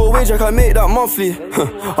annual wage, I can make that monthly.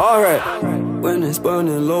 Alright. When it's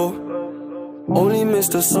burning low, only miss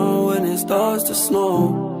the sun when it starts to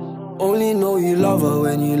snow. Only know you love her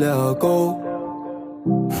when you let her go.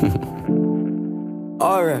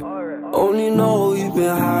 Alright. Only know you've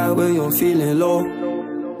been high when you're feeling low.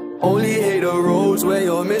 Only hate the roads where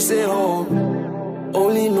you're missing home.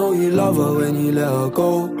 Only know you love her when you let her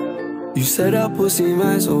go. You said that pussy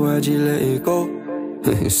man, so why'd you let it go?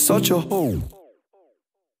 It's such a hole.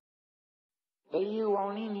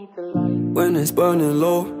 When it's burning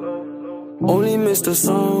low, only miss the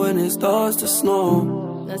sun when it starts to snow.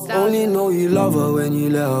 Only know you love her when you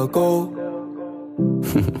let her go.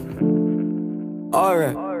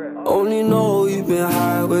 Alright. Only know you've been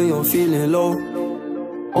high when you're feeling low.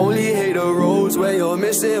 Only hate the roads where you're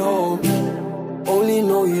missing home. Only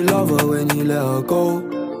know you love her when you let her go.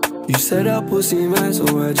 You said that pussy man, so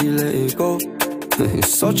why'd you let it go?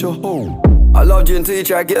 It's such a hole. I loved you until you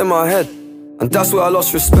tried to get in my head, and that's where I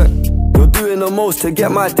lost respect. You're doing the most to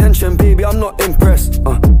get my attention, baby, I'm not impressed.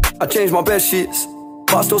 I changed my bed sheets,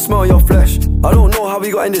 but I still smell your flesh. I don't know how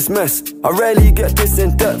we got in this mess. I rarely get this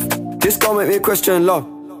in depth. This gon' make me question love.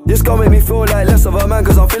 This gon' make me feel like less of a man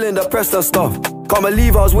cause I'm feeling depressed and stuff. Can't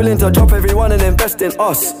believe I was willing to drop everyone and invest in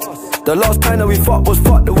us. The last time that we fought was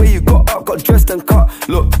fucked. The way you got up, got dressed and cut.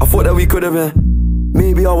 Look, I thought that we could've been.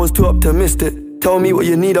 Maybe I was too optimistic. Tell me what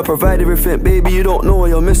you need, I provide everything. Baby, you don't know what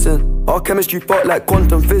you're missing. Our chemistry felt like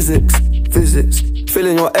quantum physics.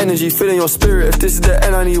 Feeling your energy, feeling your spirit. If this is the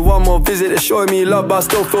end, I need one more visit. It's showing me love, but I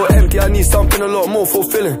still feel empty. I need something a lot more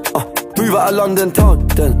fulfilling. Move out of London town,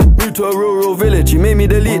 then move to a rural village. You made me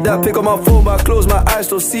delete that, pick up my phone, but I close my eyes,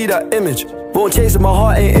 still see that image. Won't chase it, my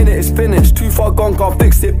heart ain't in it, it's finished. Too far gone, can't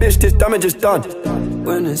fix it, bitch, this damage is done.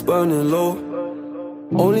 When it's burning low,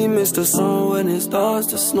 only miss the sun when it starts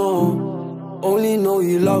to snow. Only know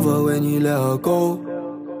you love her when you let her go.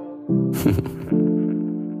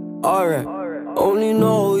 Alright. Only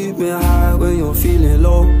know you've been high when you're feeling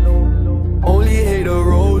low. Only hate the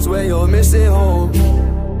roads where you're missing home.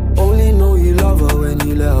 Only know you love her when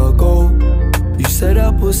you let her go. You said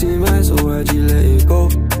that pussy man, so why'd you let it go?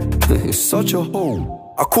 It's such a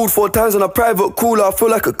hole. I called 4 times on a private call, I feel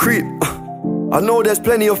like a creep. I know there's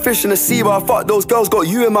plenty of fish in the sea, but I fuck those girls, got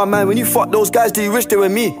you in my mind. When you fuck those guys, do you wish they were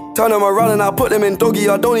me? Turn them around and I put them in doggy.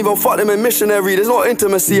 I don't even fuck them in missionary. There's no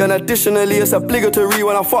intimacy, and additionally it's obligatory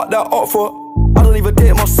when I fuck that up for. I don't even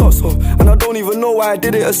take my socks off, and I don't even know why I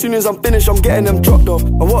did it. As soon as I'm finished, I'm getting them dropped off.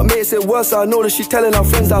 And what makes it worse, I know that she's telling her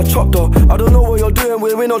friends that I chopped her. I don't know what you're doing,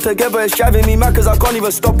 we're not together. It's driving me mad cause I can't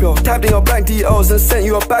even stop you. Tapped in your bank details and sent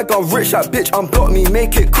you a bag. I'm rich, that bitch unblock me.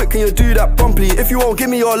 Make it quick, can you do that promptly? If you won't give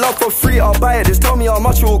me your love for free, I'll buy it. Just tell me how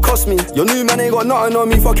much it will cost me. Your new man ain't got nothing on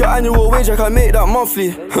me. Fuck your annual wage, I can make that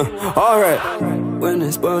monthly. Alright. When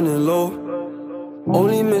it's burning low,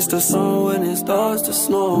 only miss the sun when it starts to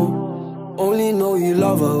snow. Only know you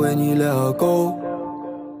love her when you let her go.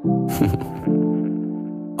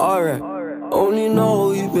 Alright. Only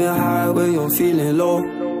know you've been high when you're feeling low.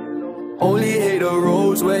 Only hate the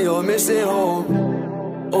roads where you're missing home.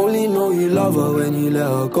 Only know you love her when you let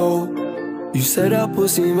her go. You said that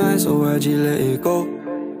pussy man, so why'd you let it go?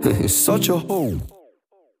 It's such a hole.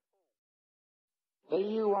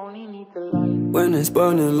 When it's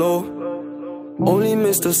burning low, only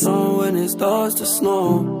miss the sun when it starts to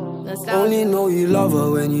snow. Only know you love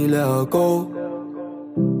her when you let her go.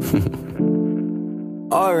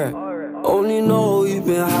 Alright. Only know you've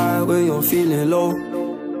been high when you're feeling low.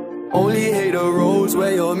 Only hate the roads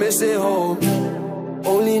where you're missing home.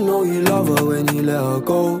 Only know you love her when you let her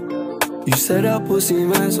go. You said that pussy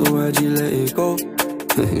man, so why'd you let it go?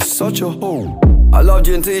 It's such a hole. I loved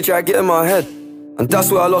you until you tried to get in my head, and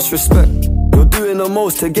that's where I lost respect. You're doing the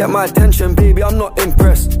most to get my attention, baby, I'm not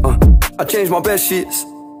impressed. I changed my bed sheets,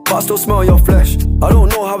 but I still smell your flesh. I don't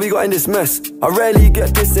know how we got in this mess. I rarely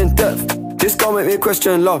get this in depth. This gon' make me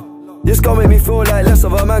question love. This gon' make me feel like less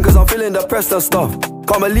of a man cause I'm feeling depressed and stuff.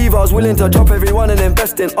 Can't believe I was willing to drop everyone and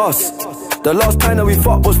invest in us. The last time that we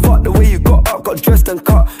fought was fucked. The way you got up, got dressed and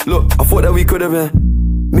cut. Look, I thought that we could've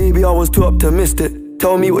been. Maybe I was too optimistic.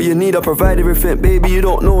 Tell me what you need, I provide everything. Baby, you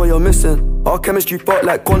don't know what you're missing. Our chemistry felt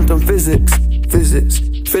like quantum physics.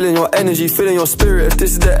 Feeling your energy, feeling your spirit. If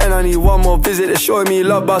this is the end, I need one more visit. It's showing me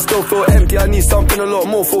love, but I still feel empty. I need something a lot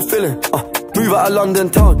more fulfilling. Move out of London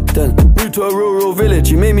town, then moved to a rural village.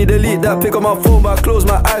 You made me delete that pic on my phone, but I close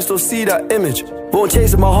my eyes, still see that image. Won't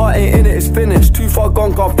chase it, my heart ain't in it, it's finished. Too far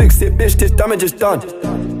gone, can't fix it, bitch, this damage is done.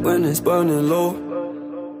 When it's burning low,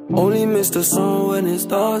 only miss the sun when it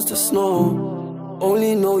starts to snow.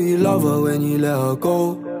 Only know you love her when you let her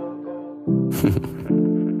go.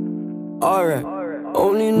 Alright.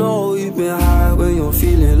 Only know you've been high when you're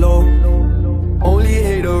feeling low. Only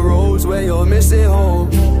hate the roads when you're missing home.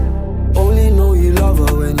 Only know you love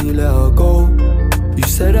her when you let her go. You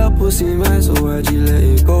said that pussy man, so why'd you let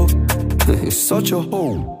it go? It's such a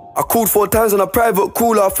hole. I called 4 times on a private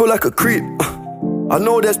call, I feel like a creep. I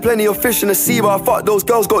know there's plenty of fish in the sea, but I fuck those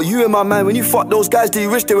girls, got you in my mind. When you fuck those guys, do you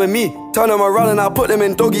wish they were me? Turn them around and I put them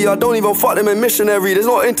in doggy. I don't even fuck them in missionary. There's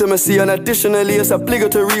no intimacy, and additionally it's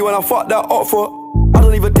obligatory when I fuck that up for. I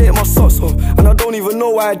don't even take my socks off, and I don't even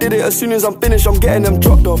know why I did it. As soon as I'm finished, I'm getting them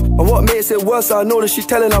dropped off. And what makes it worse, I know that she's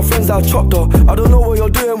telling her friends that I chopped her. I don't know what you're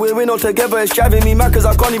doing, we're not together. It's driving me mad cause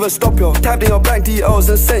I can't even stop you. Tapped in your bank details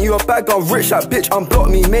and sent you a bag. I'm rich, that bitch unblock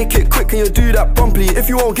me. Make it quick, can you do that promptly? If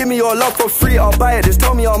you won't give me your love for free, I'll buy it. Just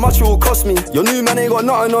tell me how much it will cost me. Your new man ain't got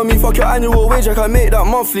nothing on me. Fuck your annual wage, I can make that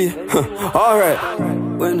monthly. Alright.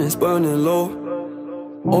 When it's burning low,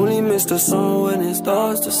 only miss the sun when it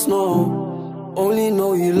starts to snow. Only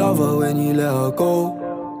know you love her when you let her go.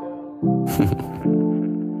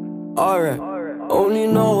 Alright. Only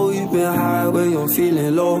know you've been high when you're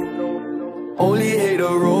feeling low. Only hate the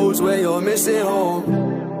roads when you're missing home.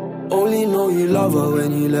 Only know you love her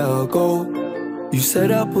when you let her go. You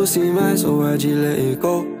said that pussy man, so why'd you let it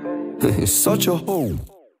go? It's such a hole.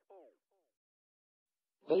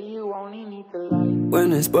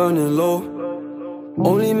 When it's burning low,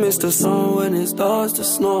 only miss the sun when it starts to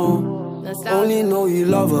snow. Only know you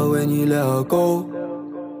love her when you let her go.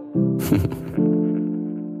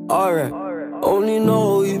 Alright. Only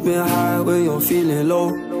know you've been high when you're feeling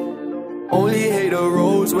low. Only hate the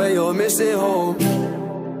roads when you're missing home.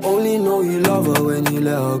 Only know you love her when you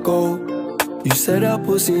let her go. You said that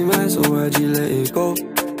pussy man, so why'd you let it go?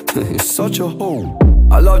 It's such a hole.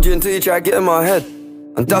 I loved you until you tried to get in my head,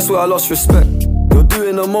 and that's where I lost respect. You're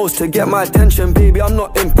doing the most to get my attention, baby, I'm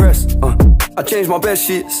not impressed. I changed my bed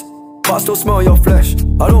sheets, but I still smell your flesh.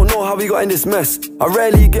 I don't know how we got in this mess. I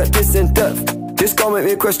rarely get this in depth. This gon' make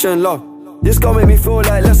me question love. This gon' make me feel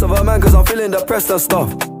like less of a man cause I'm feeling depressed and stuff.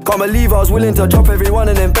 Can't believe I was willing to drop everyone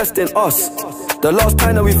and invest in us. The last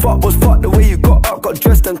time that we fucked was fucked. The way you got up, got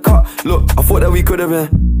dressed and cut. Look, I thought that we could've been.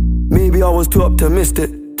 Maybe I was too optimistic.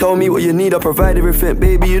 Tell me what you need, I provide everything.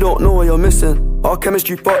 Baby, you don't know what you're missing. Our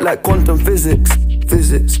chemistry fought like quantum physics.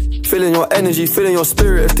 Feeling your energy, feeling your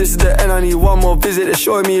spirit. If this is the end, I need one more visit. It's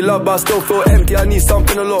showing me love, but I still feel empty. I need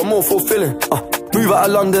something a lot more fulfilling. Move out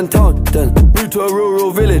of London town, then move to a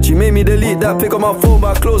rural village. You made me delete that pic on my phone,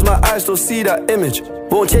 but I close my eyes, still see that image.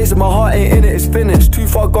 Won't chase it, my heart ain't in it, it's finished. Too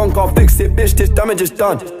far gone, can't fix it, bitch, this damage is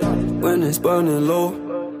done. When it's burning low,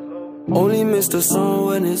 only miss the sun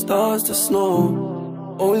when it starts to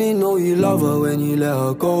snow. Only know you love her when you let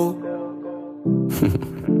her go.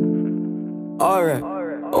 Alright.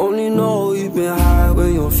 Only know you've been high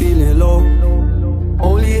when you're feeling low.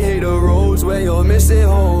 Only hate the roads when you're missing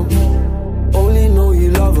home. Only know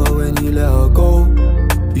you love her when you let her go.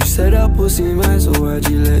 You said that pussy man, so why'd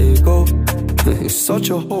you let it go? It's such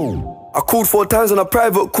a hole. I called 4 times on a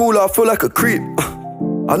private call, I feel like a creep.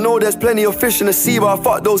 I know there's plenty of fish in the sea, but I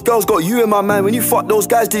fuck those girls, got you in my mind. When you fuck those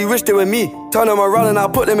guys, do you wish they were me? Turn them around and I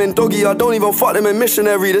put them in doggy. I don't even fuck them in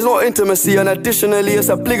missionary. There's no intimacy, and additionally it's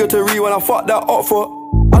obligatory when I fuck that up for.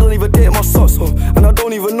 I don't even take my socks off, and I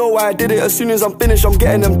don't even know why I did it. As soon as I'm finished, I'm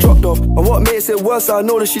getting them dropped off. And what makes it worse, I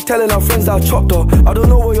know that she's telling her friends that I chopped her. I don't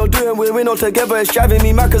know what you're doing, we're not together. It's driving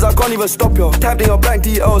me mad cause I can't even stop you. Tapped in your bank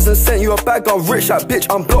details and sent you a bag. I'm rich, that bitch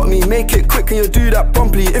unblock me. Make it quick, can you do that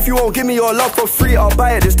promptly? If you won't give me your love for free, I'll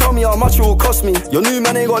buy it. Just tell me how much it will cost me. Your new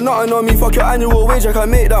man ain't got nothing on me. Fuck your annual wage, I can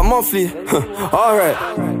make that monthly. Alright.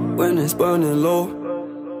 When it's burning low,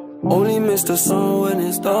 only miss the sun when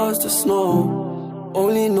it starts to snow.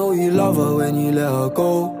 Only know you love her when you let her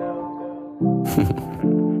go.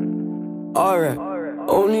 Alright.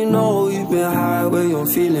 Only know you've been high when you're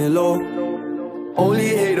feeling low. Only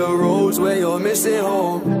hate the roads when you're missing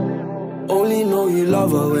home. Only know you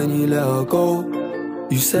love her when you let her go.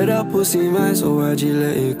 You said that pussy man, so why'd you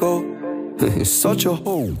let it go? It's such a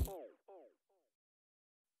hole.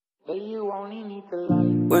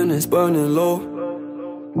 When it's burning low,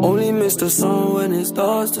 only miss the sun when it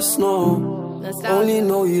starts to snow. Only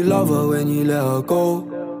know you love her when you let her go.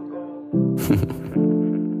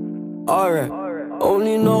 Alright.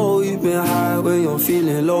 Only know you've been high when you're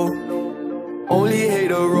feeling low. Only hate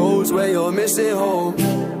the roads when you're missing home.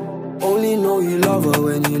 Only know you love her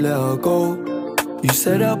when you let her go. You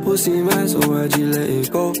said that pussy man, so why'd you let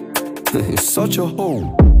it go? You're such a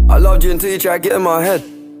hoe. I loved you until you tried to get in my head,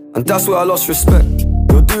 and that's where I lost respect.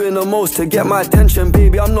 You're doing the most to get my attention,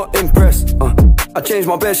 baby, I'm not impressed. I changed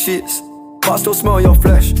my bed sheets, but I still smell your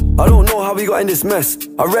flesh. I don't know how we got in this mess.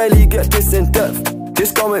 I rarely get this in depth.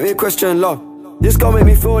 This gon' make me question love. This gon' make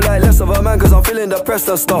me feel like less of a man, cause I'm feeling depressed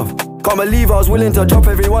and stuff. Can't believe I was willing to drop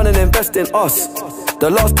everyone and invest in us. The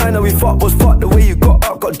last time that we fucked was fucked. The way you got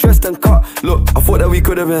up, got dressed and cut. Look, I thought that we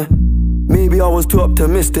could've been. Maybe I was too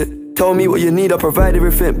optimistic. Tell me what you need, I provide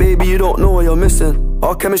everything. Baby, you don't know what you're missing.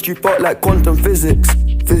 Our chemistry part like quantum physics.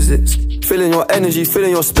 Feeling your energy,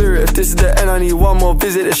 feeling your spirit. If this is the end, I need one more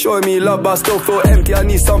visit. It's showing me love, but I still feel empty. I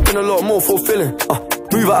need something a lot more fulfilling.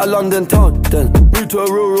 Move out of London town, then move to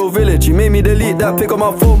a rural village. You made me delete that pic on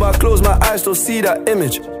my phone, but I close my eyes, still see that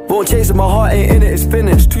image. Won't chase it, my heart ain't in it, it's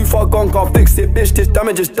finished. Too far gone, can't fix it, bitch, this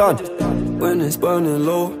damage is done. When it's burning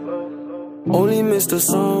low, only miss the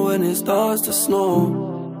sun when it starts to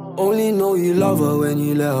snow. Only know you love her when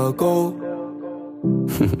you let her go.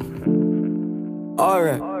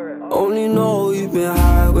 Alright. Only know you've been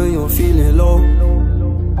high when you're feeling low.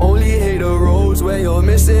 Only hate the roads where you're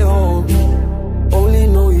missing home. Only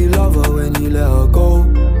know you love her when you let her go.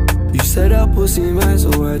 You said that pussy man, so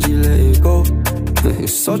why'd you let it go? You're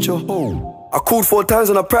such a hoe. I called 4 times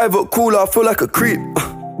on a private cooler, I feel like a creep.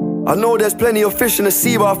 I know there's plenty of fish in the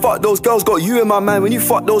sea, but I fuck those girls, got you in my mind. When you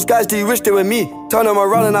fuck those guys, do you wish they were me? Turn them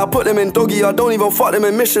around and I put them in doggy. I don't even fuck them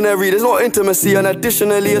in missionary. There's no intimacy, and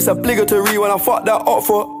additionally it's obligatory when I fuck that up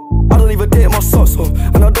for. I don't even take my socks off,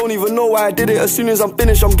 and I don't even know why I did it. As soon as I'm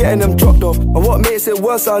finished, I'm getting them dropped off. And what makes it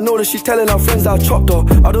worse, I know that she's telling her friends that I chopped her.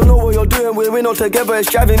 I don't know what you're doing, we're not together. It's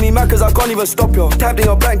driving me mad cause I can't even stop you. Typed in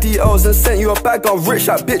your bank details and sent you a bag. I'm rich,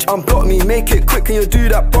 that bitch, unblock me. Make it quick, can you do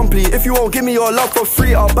that promptly? If you won't give me your love for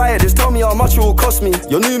free, I'll buy it. Just tell me how much it will cost me.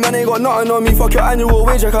 Your new man ain't got nothing on me. Fuck your annual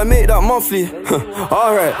wage, I can make that monthly.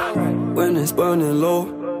 Alright. When it's burning low,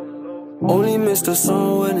 only miss the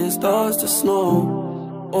sun when it starts to snow.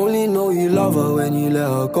 Only know you love her when you let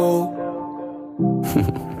her go.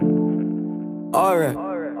 Alright.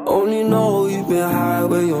 Only know you've been high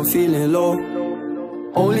when you're feeling low.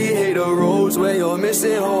 Only hate the roads where you're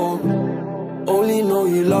missing home. Only know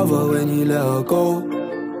you love her when you let her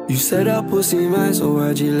go. You said that pussy man, so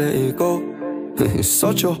why'd you let it go? You're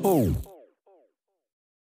such a hoe.